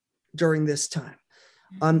course during this time.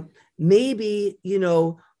 Maybe,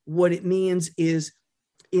 what it means is,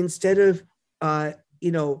 instead of,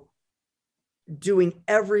 doing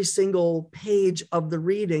every single page of the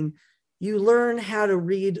reading, you learn how to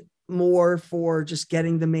read more for just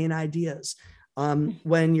getting the main ideas.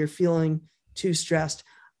 When you're feeling too stressed,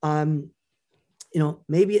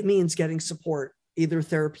 maybe it means getting support, either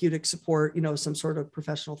therapeutic support, some sort of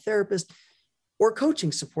professional therapist, or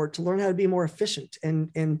coaching support to learn how to be more efficient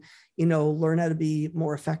and learn how to be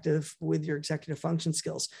more effective with your executive function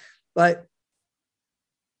skills. But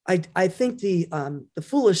I think the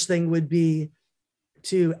foolish thing would be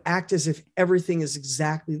to act as if everything is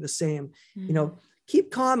exactly the same. Mm-hmm. Keep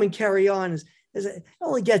calm and carry on is it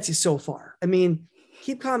only gets you so far. I mean,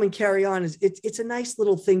 keep calm and carry on it's a nice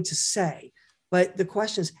little thing to say, but the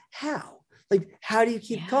question is how? How do you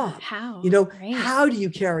keep calm? How? How do you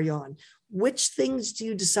carry on? Which things do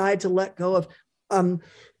you decide to let go of?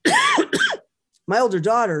 My older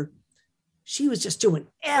daughter, she was just doing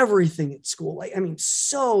everything at school. Like, I mean,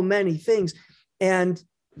 so many things, and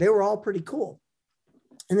they were all pretty cool.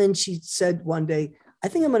 And then she said one day, I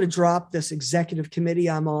think I'm going to drop this executive committee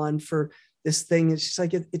I'm on for this thing. And she's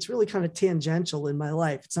like, it's really kind of tangential in my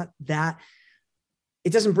life. It's not that,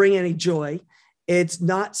 it doesn't bring any joy. It's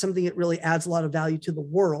not something that really adds a lot of value to the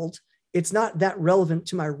world. It's not that relevant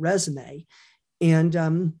to my resume.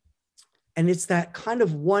 And it's that kind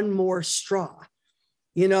of one more straw,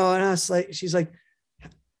 and I was like, she's like,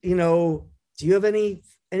 do you have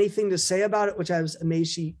anything to say about it? Which I was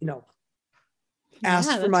amazed she,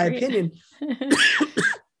 asked for my opinion.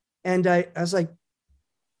 And I was like,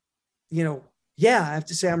 yeah, I have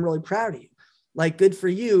to say, I'm really proud of you. Like, good for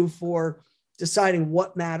you for deciding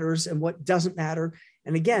what matters and what doesn't matter.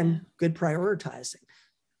 And again, good prioritizing.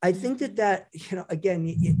 I think that,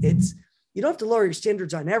 again, it's, you don't have to lower your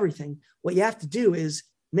standards on everything. What you have to do is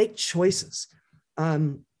make choices.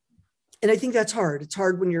 And I think that's hard. It's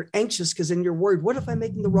hard when you're anxious because then you're worried. What if I'm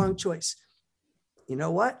making the wrong choice? You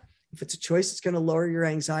know what? If it's a choice that's going to lower your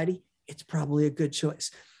anxiety, it's probably a good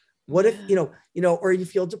choice. What if, or you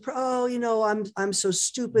feel depressed, I'm so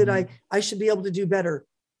stupid. I should be able to do better.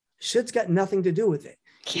 Should's got nothing to do with it.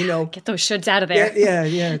 Get those shoulds out of there.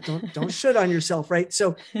 Yeah. Don't should on yourself. Right.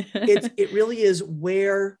 So it really is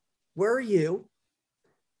where are you?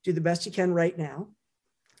 Do the best you can right now.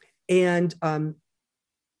 And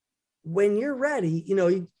when you're ready,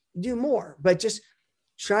 you do more, but just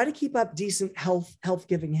try to keep up decent health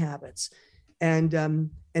giving habits,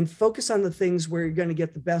 and focus on the things where you're going to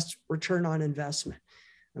get the best return on investment.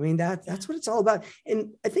 I mean, that's what it's all about.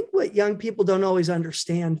 And I think what young people don't always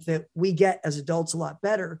understand that we get as adults a lot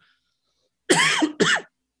better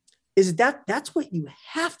is that's what you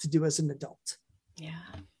have to do as an adult. Yeah.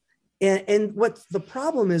 And what the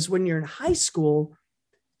problem is when you're in high school,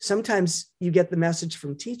 sometimes you get the message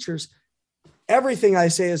from teachers, everything I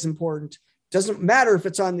say is important. Doesn't matter if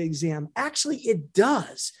it's on the exam. Actually, it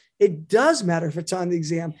does. It does matter if it's on the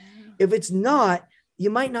exam. Yeah. If it's not, you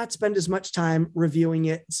might not spend as much time reviewing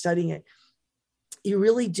it, studying it. You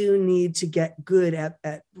really do need to get good at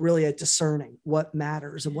discerning what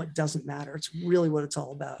matters and what doesn't matter. It's really what it's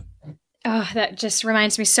all about. Oh, that just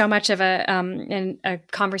reminds me so much of a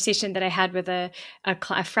conversation that I had with a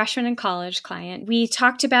freshman in college client. We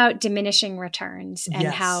talked about diminishing returns and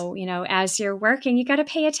how, as you're working, you got to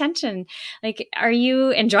pay attention. Like, are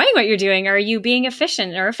you enjoying what you're doing? Are you being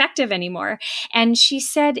efficient or effective anymore? And she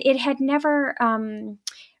said it had never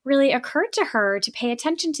really occurred to her to pay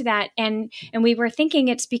attention to that. And we were thinking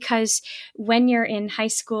it's because when you're in high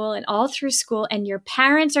school and all through school and your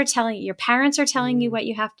parents are telling you what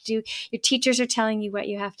you have to do, your teachers are telling you what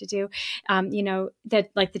you have to do, that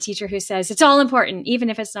like the teacher who says it's all important, even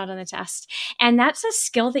if it's not on the test. And that's a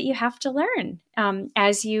skill that you have to learn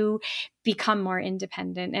as you become more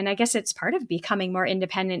independent. And I guess it's part of becoming more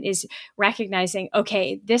independent is recognizing,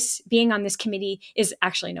 okay, this being on this committee is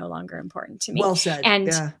actually no longer important to me. Well said. And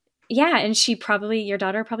and your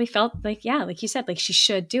daughter probably felt like, like you said, like she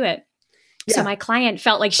should do it. Yeah. So my client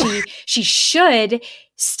felt like she should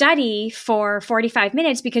study for 45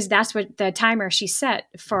 minutes because that's what the timer she set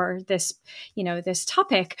for this, this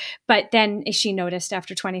topic. But then she noticed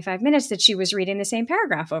after 25 minutes that she was reading the same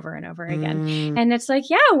paragraph over and over again. And it's like,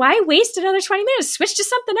 why waste another 20 minutes? Switch to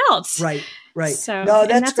something else. Right. So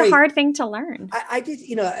that's great. a hard thing to learn. I did,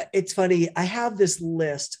 it's funny. I have this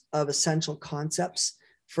list of essential concepts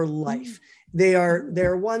for life. They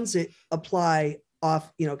are ones that apply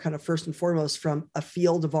off, kind of first and foremost from a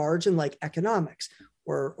field of origin like economics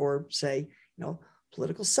or say,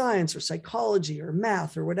 political science or psychology or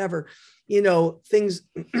math or whatever, things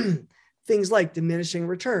like diminishing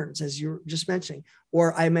returns, as you were just mentioning,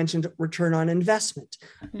 or I mentioned return on investment,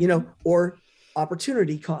 or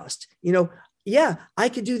opportunity cost, I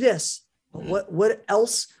could do this. What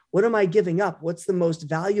else? What am I giving up? What's the most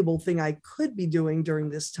valuable thing I could be doing during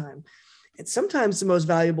this time? And sometimes the most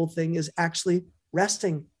valuable thing is actually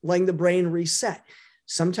resting, letting the brain reset.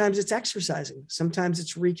 Sometimes it's exercising. Sometimes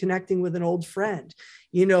it's reconnecting with an old friend,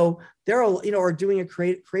 or doing a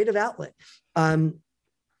creative outlet.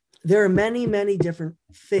 There are many, many different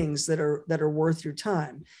things that are worth your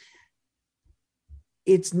time.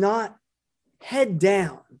 It's not head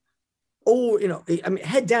down.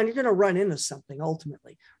 Head down, you're going to run into something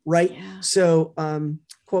ultimately, right? Yeah. So,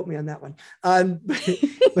 quote me on that one. I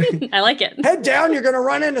like it. Head down, you're going to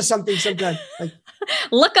run into something sometime. Like,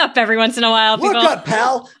 look up every once in a while. Look up,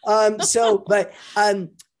 pal. I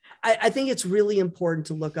think it's really important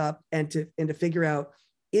to look up and to figure out,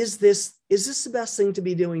 is this the best thing to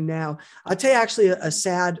be doing now? I'll tell you actually a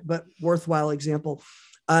sad but worthwhile example.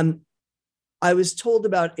 I was told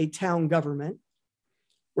about a town government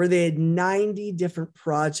where they had 90 different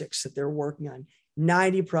projects that they're working on,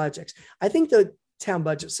 90 projects. I think the town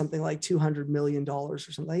budget is something like $200 million or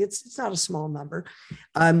something. It's not a small number.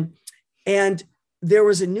 And there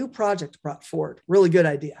was a new project brought forward, really good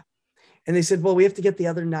idea. And they said, well, we have to get the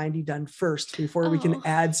other 90 done first before we can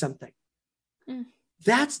add something. Mm.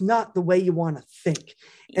 That's not the way you want to think.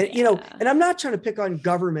 And, and I'm not trying to pick on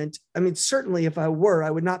government. I mean, certainly if I were,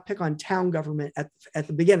 I would not pick on town government at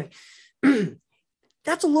the beginning.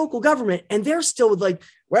 That's a local government. And they're still with like,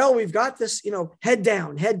 well, we've got this, head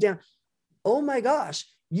down. Oh my gosh,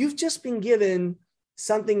 you've just been given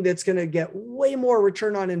something that's going to get way more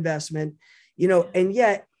return on investment, and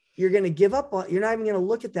yet you're going to give up on, you're not even going to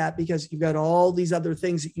look at that because you've got all these other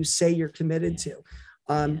things that you say you're committed to.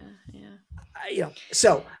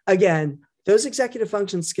 So again, those executive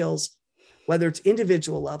function skills, whether it's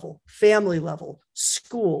individual level, family level,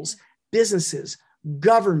 schools, businesses,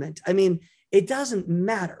 government, I mean, it doesn't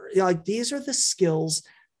matter. Like these are the skills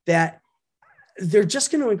that they're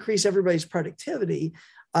just going to increase everybody's productivity.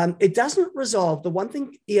 It doesn't resolve. The one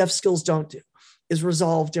thing EF skills don't do is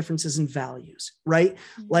resolve differences in values, right?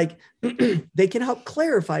 Mm-hmm. Like they can help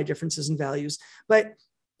clarify differences in values, but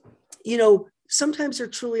sometimes there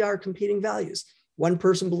truly are competing values. One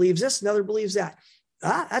person believes this, another believes that.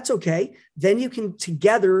 That's okay. Then you can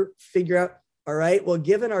together figure out, all right, well,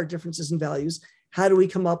 given our differences in values, how do we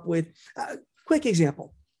come up with a quick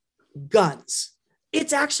example? Guns.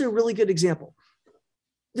 It's actually a really good example.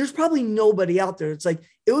 There's probably nobody out there. It's like,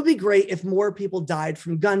 it would be great if more people died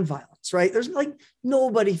from gun violence, right? There's like,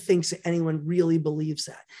 nobody thinks that anyone really believes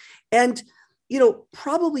that. And,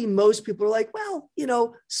 probably most people are like, well,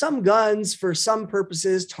 some guns for some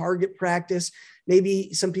purposes, target practice,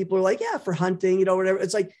 maybe some people are like, yeah, for hunting, whatever.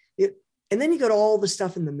 It's like, and then you got all the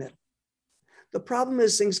stuff in the middle. The problem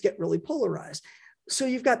is things get really polarized. So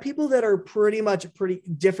you've got people that are pretty much at pretty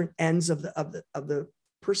different ends of the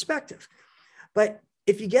perspective. But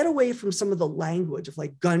if you get away from some of the language of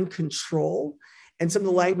like gun control and some of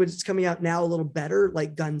the language that's coming out now a little better,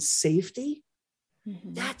 like gun safety,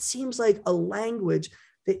 that seems like a language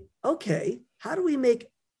that, okay, how do we make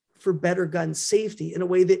for better gun safety in a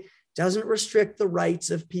way that doesn't restrict the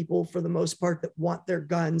rights of people for the most part that want their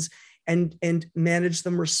guns and manage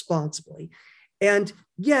them responsibly, and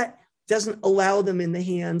yet doesn't allow them in the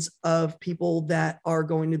hands of people that are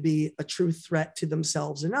going to be a true threat to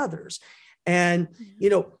themselves and others. And,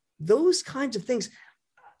 those kinds of things,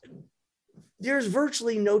 there's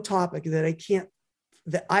virtually no topic that I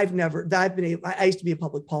used to be a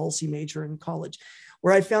public policy major in college,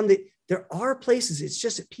 where I found that there are places, it's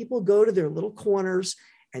just that people go to their little corners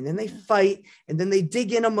and then they fight and then they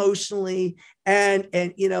dig in emotionally and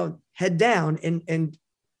head down and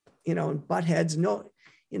butt heads.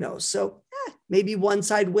 So maybe one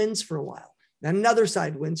side wins for a while, then another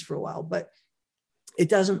side wins for a while, but it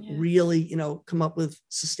doesn't really, come up with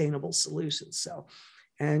sustainable solutions. So,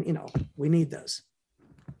 and, we need those.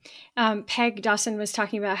 Peg Dawson was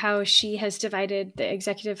talking about how she has divided the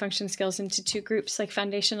executive function skills into two groups, like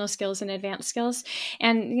foundational skills and advanced skills.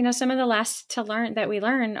 And, some of the last to learn that we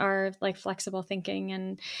learn are like flexible thinking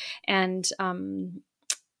and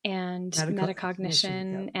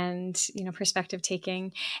metacognition and, perspective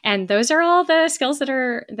taking. And those are all the skills that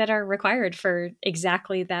are required for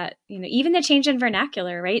exactly that, even the change in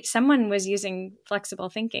vernacular, right? Someone was using flexible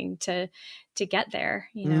thinking to get there,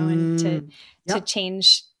 and to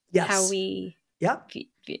change how we,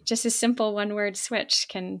 just a simple one word switch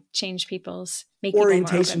can change make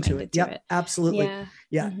orientation to it. It. Absolutely.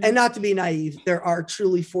 Yeah. Mm-hmm. And not to be naive, there are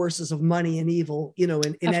truly forces of money and evil,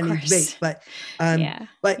 in any debate, but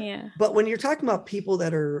when you're talking about people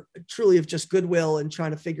that are truly of just goodwill and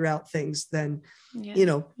trying to figure out things, then,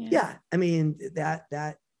 I mean,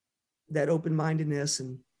 that open-mindedness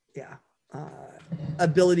and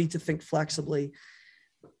ability to think flexibly,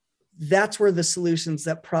 that's where the solutions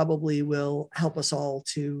that probably will help us all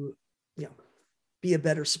to, be a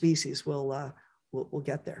better species will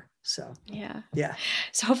get there. So,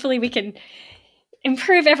 So hopefully we can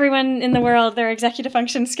improve everyone in the world, their executive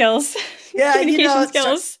function skills, communication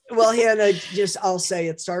skills. Well, Hannah, I'll say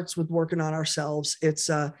it starts with working on ourselves. It's,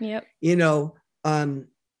 anyone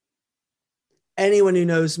who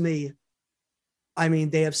knows me, I mean,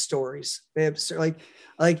 they have stories. They have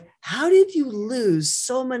like, how did you lose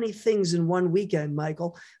so many things in one weekend,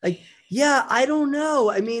 Michael? Like, I don't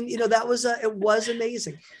know. I mean, it was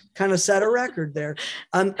amazing. Kind of set a record there.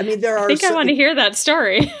 I mean, I want to hear that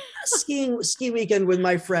story. ski weekend with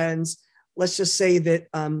my friends. Let's just say that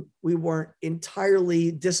we weren't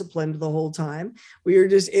entirely disciplined the whole time.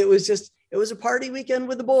 It was just it was a party weekend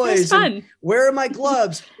with the It was boys. fun. And where are my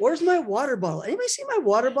gloves? Where's my water bottle? Anybody see my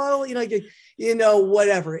water bottle?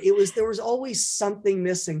 Whatever. There was always something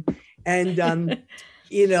missing. And,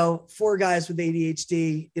 4 guys with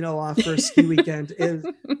ADHD, off for a ski weekend is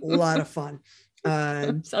a lot of fun.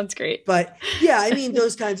 Sounds great. But yeah, I mean,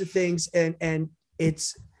 those kinds of things. And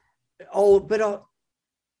it's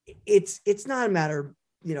it's not a matter of,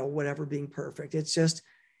 whatever being perfect. It's just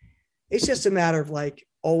a matter of like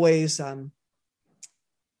always, I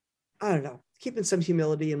don't know, keeping some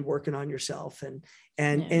humility and working on yourself and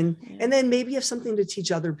then maybe have something to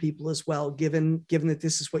teach other people as well, given that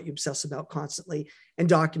this is what you obsess about constantly and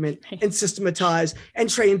document and systematize and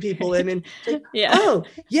train people in. And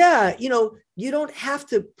like, you don't have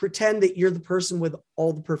to pretend that you're the person with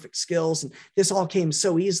all the perfect skills and this all came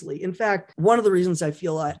so easily. In fact, one of the reasons I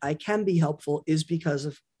feel I can be helpful is because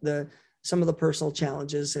of some of the personal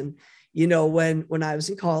challenges. And, when I was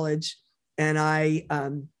in college and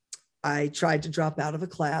I tried to drop out of a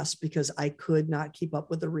class because I could not keep up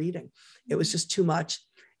with the reading. It was just too much.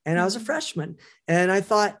 And I was a freshman and I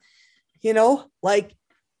thought, I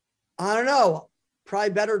don't know, probably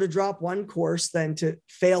better to drop one course than to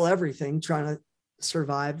fail everything trying to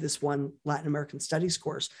survive this one Latin American studies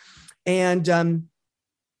course. And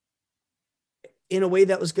in a way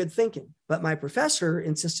that was good thinking, but my professor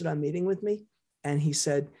insisted on meeting with me. And he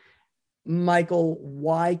said, Michael,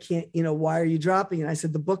 why are you dropping? And I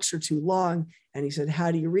said, the books are too long. And he said,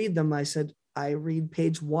 how do you read them? I said, I read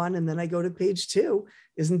page 1 and then I go to page 2.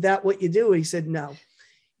 Isn't that what you do? He said, no,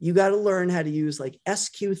 you got to learn how to use like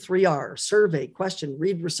SQ3R, survey, question,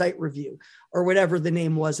 read, recite, review, or whatever the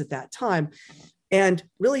name was at that time. And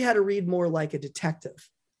really how to read more like a detective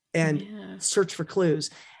and search for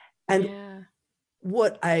clues. And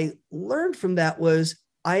what I learned from that was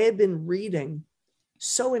I had been reading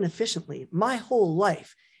so inefficiently my whole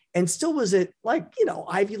life and still was at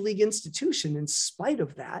Ivy League institution in spite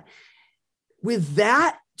of that. With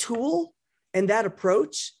that tool and that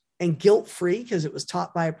approach and guilt-free because it was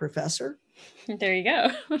taught by a professor. There you go.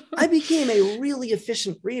 I became a really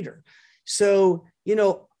efficient reader. So,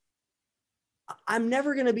 I'm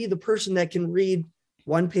never going to be the person that can read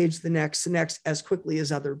one page, the next as quickly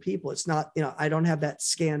as other people. It's not, I don't have that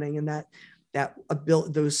scanning and that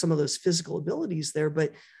ability, some of those physical abilities there,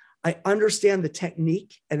 but I understand the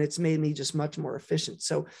technique and it's made me just much more efficient.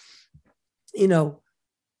 So,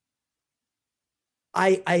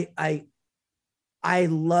 I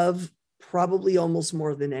love probably almost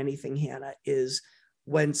more than anything, Hannah, is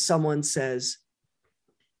when someone says,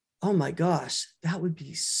 oh my gosh, that would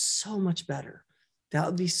be so much better. That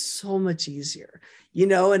would be so much easier,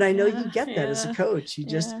 and I know you get that as a coach. You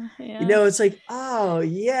just, it's like, oh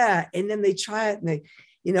yeah. And then they try it and they,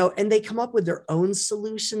 and they come up with their own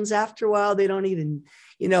solutions after a while. They don't even,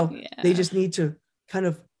 they just need to kind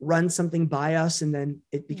of run something by us and then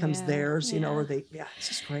it becomes theirs, or it's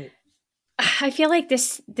just great. I feel like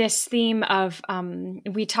this theme of,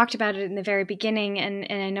 we talked about it in the very beginning and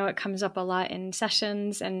I know it comes up a lot in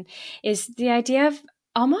sessions and is the idea of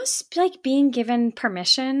almost like being given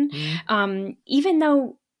permission, even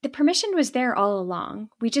though the permission was there all along.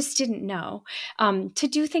 We just didn't know, to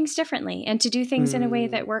do things differently and to do things in a way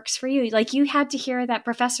that works for you. Like you had to hear that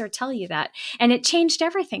professor tell you that, and it changed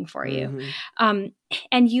everything for you. And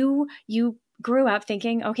you grew up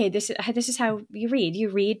thinking, okay, this is how you read. You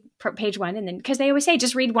read page 1, and then because they always say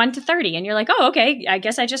just read 1 to 30, and you're like, oh, okay, I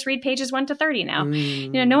guess I just read pages 1 to 30 now.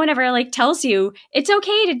 No one ever like tells you it's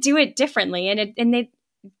okay to do it differently, and they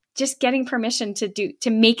just getting permission to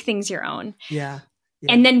make things your own. Yeah.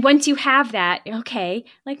 And then once you have that, okay,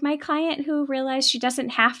 like my client who realized she doesn't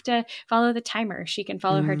have to follow the timer, she can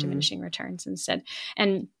follow her diminishing returns instead,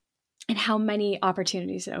 and how many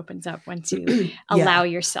opportunities it opens up once you allow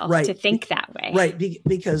yourself to think that way. Right.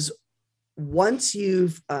 Because once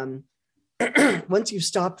you've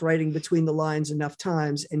stopped writing between the lines enough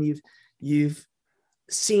times and you've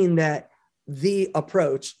seen that the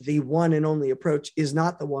approach, the one and only approach, is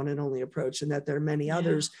not the one and only approach, and that there are many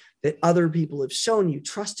others that other people have shown you,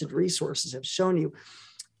 trusted resources have shown you,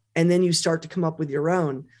 and then you start to come up with your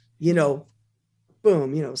own,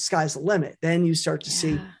 boom, sky's the limit. Then you start to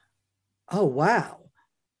see, oh, wow.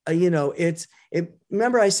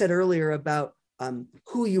 Remember I said earlier about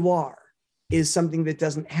who you are is something that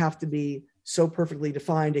doesn't have to be so perfectly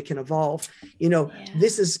defined. It can evolve.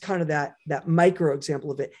 This is kind of that micro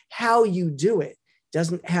example of it. How you do it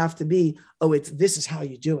doesn't have to be, this is how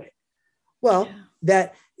you do it. Well,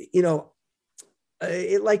 that,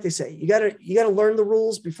 like they say, you gotta learn the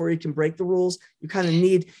rules before you can break the rules. You kind of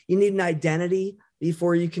need an identity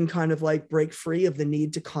before you can kind of like break free of the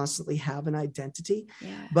need to constantly have an identity.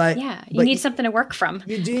 Yeah. But yeah, you need something to work from.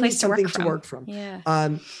 You do need something to work from. Yeah.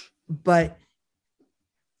 But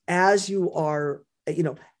as you are,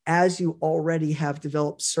 as you already have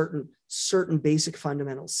developed certain basic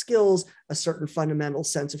fundamental skills, a certain fundamental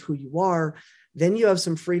sense of who you are, then you have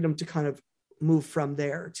some freedom to kind of move from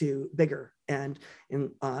there to bigger and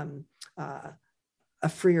a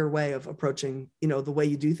freer way of approaching, the way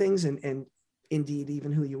you do things and indeed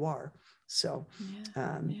even who you are. So,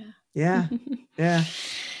 yeah.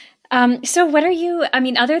 So what are you,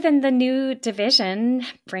 other than the new division,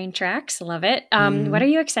 Braintracks, love it. What are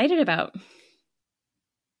you excited about?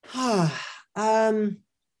 I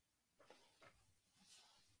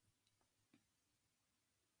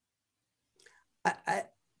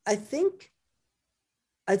think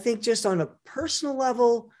just on a personal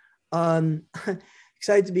level,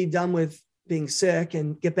 excited to be done with being sick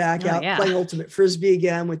and get back out playing ultimate frisbee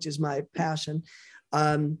again, which is my passion.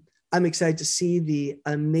 I'm excited to see the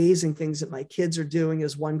amazing things that my kids are doing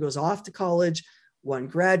as one goes off to college, one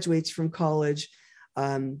graduates from college,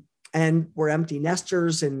 and we're empty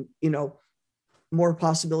nesters and, more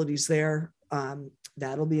possibilities there.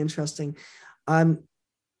 That'll be interesting. I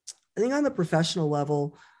think on the professional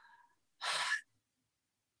level,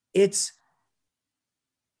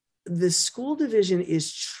 the school division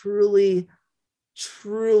is truly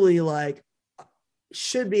like,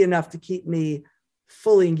 should be enough to keep me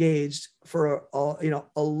fully engaged for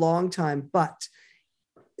a long time, but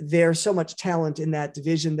there's so much talent in that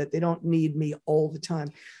division that they don't need me all the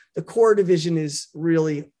time. The core division is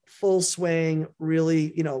really full swing, really,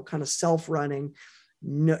 kind of self-running,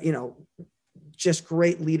 just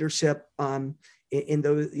great leadership in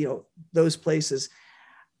those places.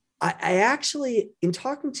 I actually, in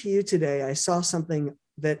talking to you today, I saw something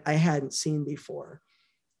that I hadn't seen before,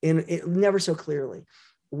 and it never so clearly,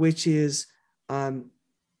 which is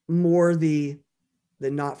more the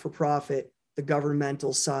not-for-profit, the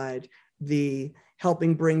governmental side, the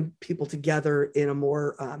helping bring people together in a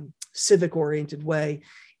more civic-oriented way.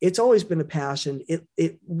 It's always been a passion.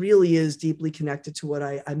 It really is deeply connected to what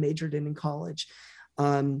I majored in college.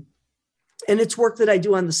 And it's work that I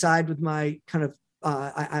do on the side with my kind of,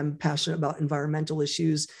 I'm passionate about environmental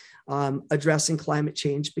issues, addressing climate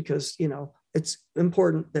change, because, it's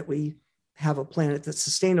important that we have a planet that's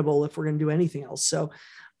sustainable if we're going to do anything else. So,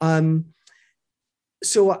 I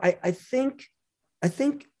think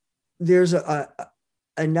there's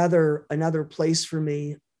another place for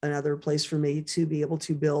me to be able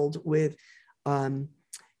to build with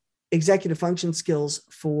executive function skills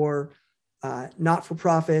for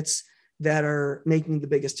not-for-profits that are making the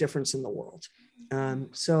biggest difference in the world.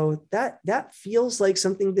 So that feels like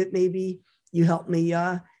something that maybe you help me.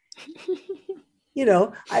 I've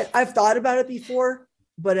thought about it before,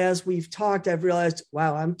 but as we've talked, I've realized,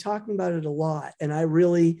 wow, I'm talking about it a lot, and it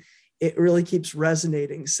really keeps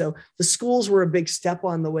resonating. So the schools were a big step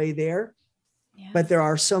on the way there, but there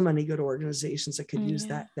are so many good organizations that could use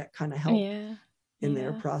that kind of help in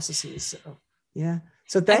their processes. So, yeah.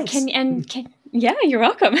 So thanks. You're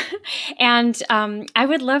welcome. And I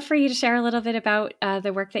would love for you to share a little bit about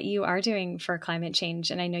the work that you are doing for climate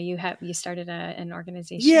change. And I know you started an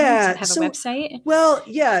organization. Yeah. Have a website. Well,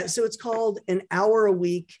 yeah. So it's called An Hour a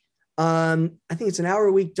Week. I think it's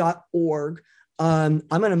anouraweek.org. I'm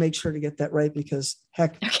going to make sure to get that right, because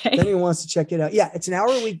heck, if anyone wants to check it out. Yeah. It's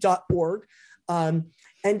anouraweek.org. And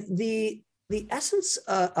the essence,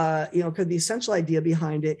 the essential idea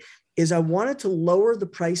behind it is I wanted to lower the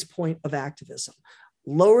price point of activism,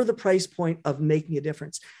 lower the price point of making a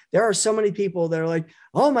difference. There are so many people that are like,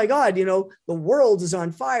 oh my God, the world is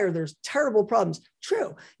on fire. There's terrible problems.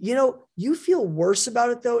 True. You feel worse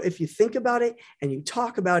about it though, if you think about it and you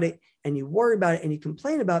talk about it and you worry about it and you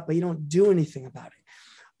complain about it, but you don't do anything about it.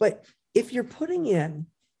 But if you're putting in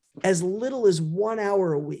as little as 1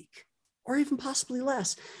 hour a week, or even possibly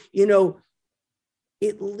less,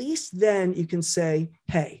 at least then you can say,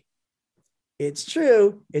 hey, it's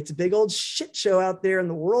true. It's a big old shit show out there, and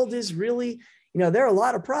the world is really, there are a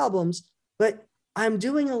lot of problems, but I'm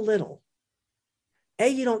doing a little. A,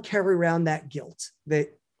 you don't carry around that guilt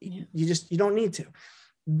that you don't need to.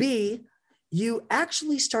 B, you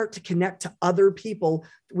actually start to connect to other people.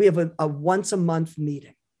 We have a once a month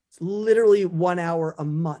meeting. It's literally 1 hour a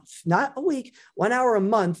month, not a week, 1 hour a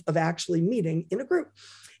month of actually meeting in a group.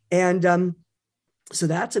 And so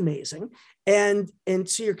that's amazing. And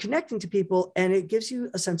so you're connecting to people, and it gives you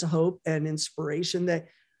a sense of hope and inspiration that,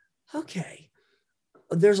 okay,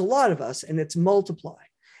 there's a lot of us, and it's multiply.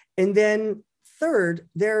 And then third,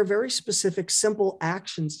 there are very specific, simple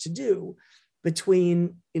actions to do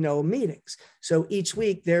between, meetings. So each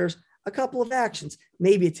week there's a couple of actions.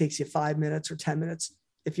 Maybe it takes you 5 minutes or 10 minutes.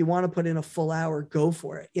 If you want to put in a full hour, go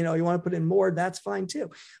for it. You want to put in more, that's fine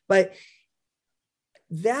too. But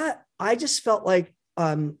that, I just felt like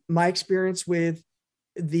my experience with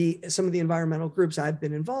some of the environmental groups I've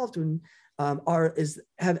been involved in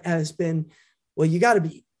has been, well, you got to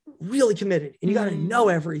be really committed and you got to know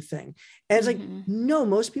everything. And it's like, no,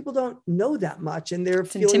 most people don't know that much, and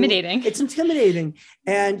it's intimidating. It's intimidating,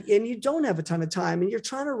 and you don't have a ton of time, and you're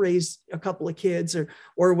trying to raise a couple of kids or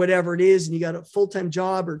whatever it is, and you got a full-time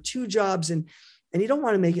job or 2 jobs, and you don't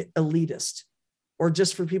want to make it elitist or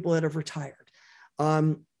just for people that have retired.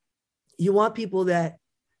 You want people that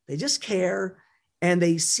they just care, and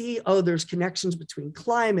they see, there's connections between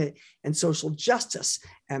climate and social justice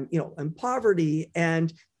and, and poverty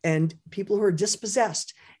and people who are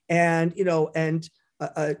dispossessed and, the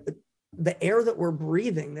air that we're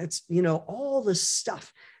breathing, that's, all this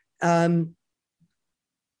stuff. I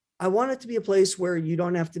want it to be a place where you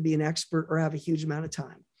don't have to be an expert or have a huge amount of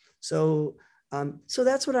time. So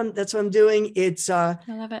that's what I'm doing. It's, I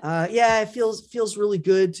love it. It feels really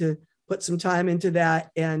good to put some time into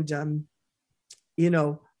that and,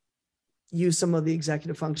 use some of the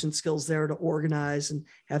executive function skills there to organize and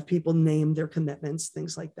have people name their commitments,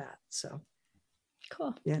 things like that. So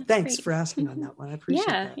cool. Yeah. That's thanks great. For asking on that one. I appreciate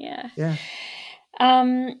that. Yeah.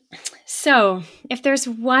 So if there's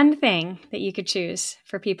one thing that you could choose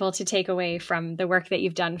for people to take away from the work that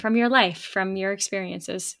you've done, from your life, from your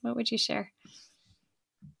experiences, what would you share?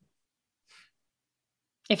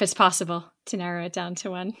 If it's possible to narrow it down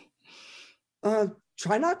to one.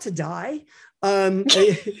 Try not to die.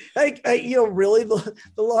 Really, the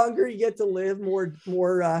longer you get to live, more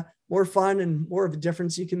fun and more of a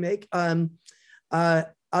difference you can make. Other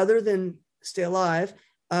than stay alive,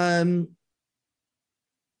 I'd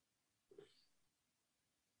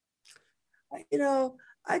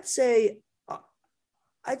say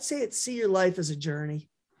it's see your life as a journey.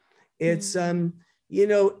 It's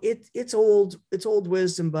it's old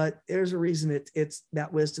wisdom, but there's a reason it's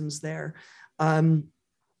that wisdom's there.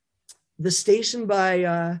 The station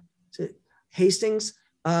by Hastings,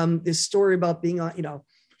 this story about being on,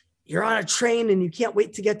 you're on a train and you can't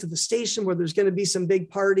wait to get to the station where there's going to be some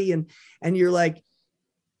big party and you're like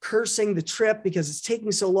cursing the trip because it's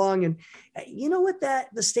taking so long. And you know what,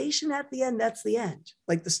 the station at the end, that's the end.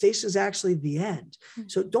 Like the station is actually the end.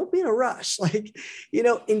 So don't be in a rush,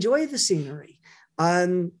 enjoy the scenery.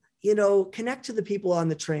 Connect to the people on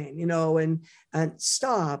the train, and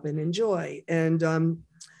stop and enjoy. And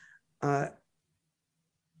I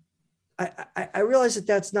realize that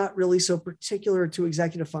that's not really so particular to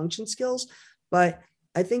executive function skills, but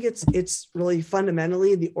I think it's really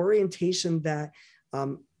fundamentally the orientation that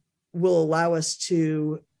will allow us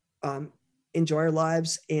to enjoy our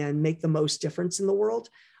lives and make the most difference in the world,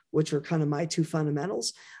 which are kind of my 2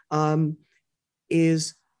 fundamentals,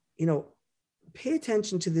 is, pay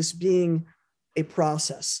attention to this being a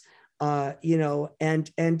process, and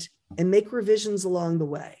make revisions along the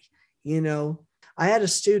way. I had a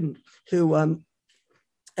student who, and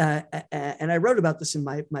I wrote about this in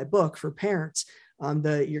my book for parents,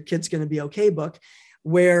 the Your Kid's Gonna Be Okay book,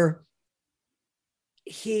 where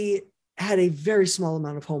he had a very small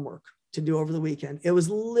amount of homework to do over the weekend. It was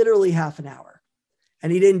literally half an hour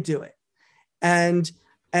and he didn't do it. And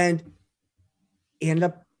he ended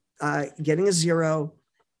up getting a 0.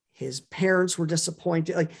 His parents were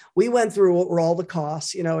disappointed. Like, we went through what were all the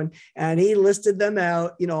costs, and he listed them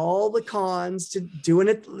out, all the cons to doing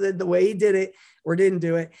it the way he did it or didn't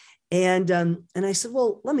do it. And I said,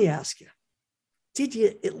 well, let me ask you, did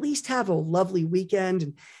you at least have a lovely weekend?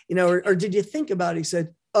 And, or did you think about it? He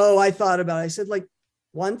said, oh, I thought about it. I said, like,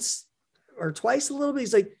 once or twice a little bit.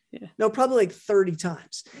 He's like, no, probably like 30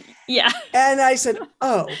 times. Yeah. And I said,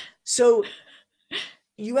 oh, so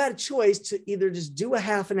you had a choice to either just do a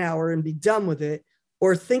half an hour and be done with it,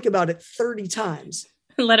 or think about it 30 times.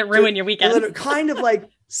 Let it ruin your weekend. Let it kind of like,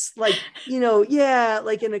 like in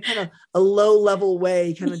a kind of a low level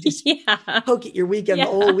way, kind of just poke at your weekend, the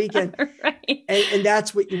whole weekend. Right. And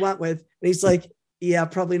that's what you want with. And he's like, yeah,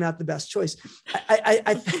 probably not the best choice.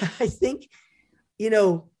 I think,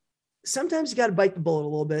 sometimes you got to bite the bullet a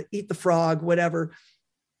little bit, eat the frog, whatever.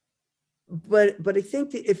 But I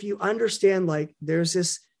think that if you understand, like, there's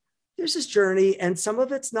this journey, and some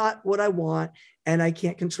of it's not what I want, and I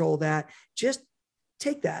can't control that. Just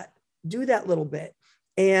take that, do that little bit,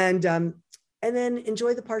 and then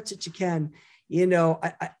enjoy the parts that you can.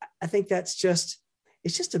 I think it's just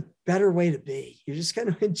a better way to be. You're just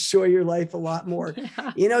going to enjoy your life a lot more.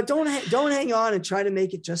 Yeah. Don't hang on and try to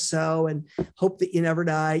make it just so and hope that you never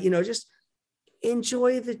die. Just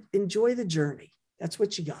enjoy the journey. That's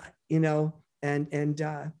what you got, and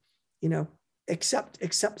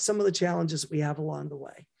accept some of the challenges we have along the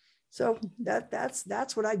way. So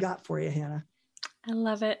that's what I got for you, Hannah. I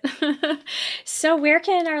love it. So where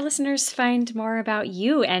can our listeners find more about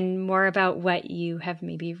you and more about what you have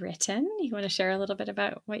maybe written? You want to share a little bit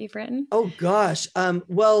about what you've written? Oh gosh.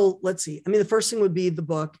 Well, let's see. I mean, the first thing would be the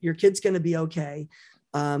book, Your Kid's Gonna Be Okay.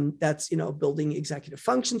 That's, building executive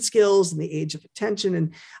function skills in the age of attention.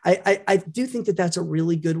 And I do think that that's a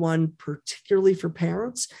really good one, particularly for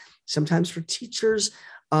parents, sometimes for teachers.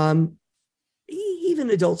 Even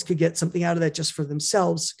adults could get something out of that just for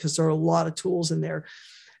themselves, because there are a lot of tools in there.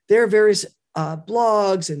 There are various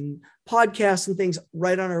blogs and podcasts and things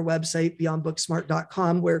right on our website,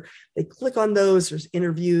 beyondbooksmart.com, where they click on those. There's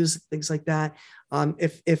interviews, things like that.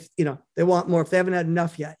 If they want more, if they haven't had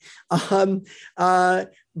enough yet. There are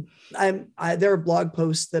blog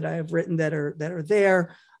posts that I have written that are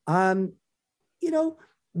there. That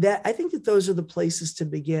I think that those are the places to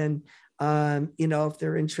begin. If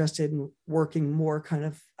they're interested in working more kind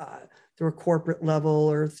of through a corporate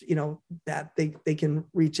level, or that they can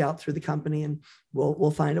reach out through the company, and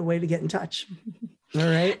we'll find a way to get in touch. All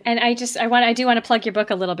right. And I do want to plug your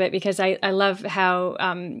book a little bit, because I love how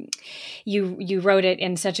you wrote it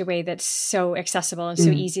in such a way that's so accessible and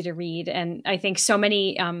so easy to read. And I think so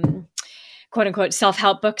many quote unquote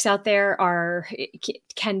self-help books out there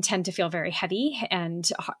can tend to feel very heavy,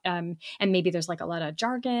 and maybe there's like a lot of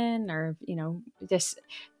jargon, or this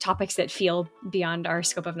topics that feel beyond our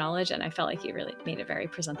scope of knowledge. And I felt like you really made it very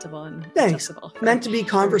presentable and accessible. Meant to be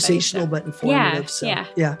conversational, but informative. Yeah.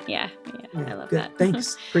 I love that.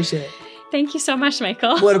 Thanks. Appreciate it. Thank you so much,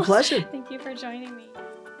 Michael. What a pleasure. Thank you for joining me.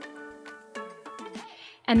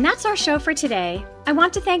 And that's our show for today. I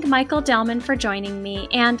want to thank Michael Delman for joining me,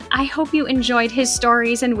 and I hope you enjoyed his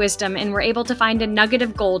stories and wisdom and were able to find a nugget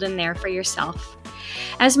of gold in there for yourself.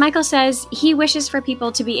 As Michael says, he wishes for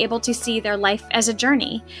people to be able to see their life as a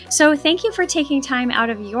journey. So thank you for taking time out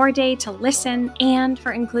of your day to listen, and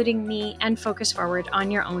for including me and Focus Forward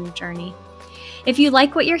on your own journey. If you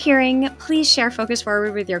like what you're hearing, please share Focus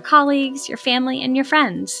Forward with your colleagues, your family, and your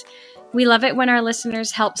friends. We love it when our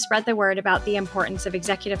listeners help spread the word about the importance of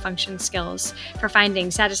executive function skills for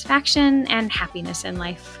finding satisfaction and happiness in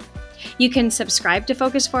life. You can subscribe to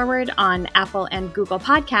Focus Forward on Apple and Google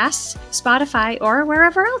Podcasts, Spotify, or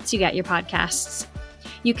wherever else you get your podcasts.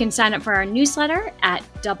 You can sign up for our newsletter at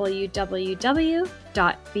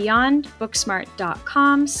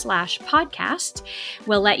www.beyondbooksmart.com/podcast.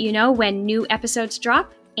 We'll let you know when new episodes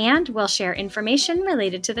drop, and we'll share information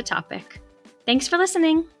related to the topic. Thanks for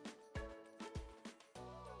listening.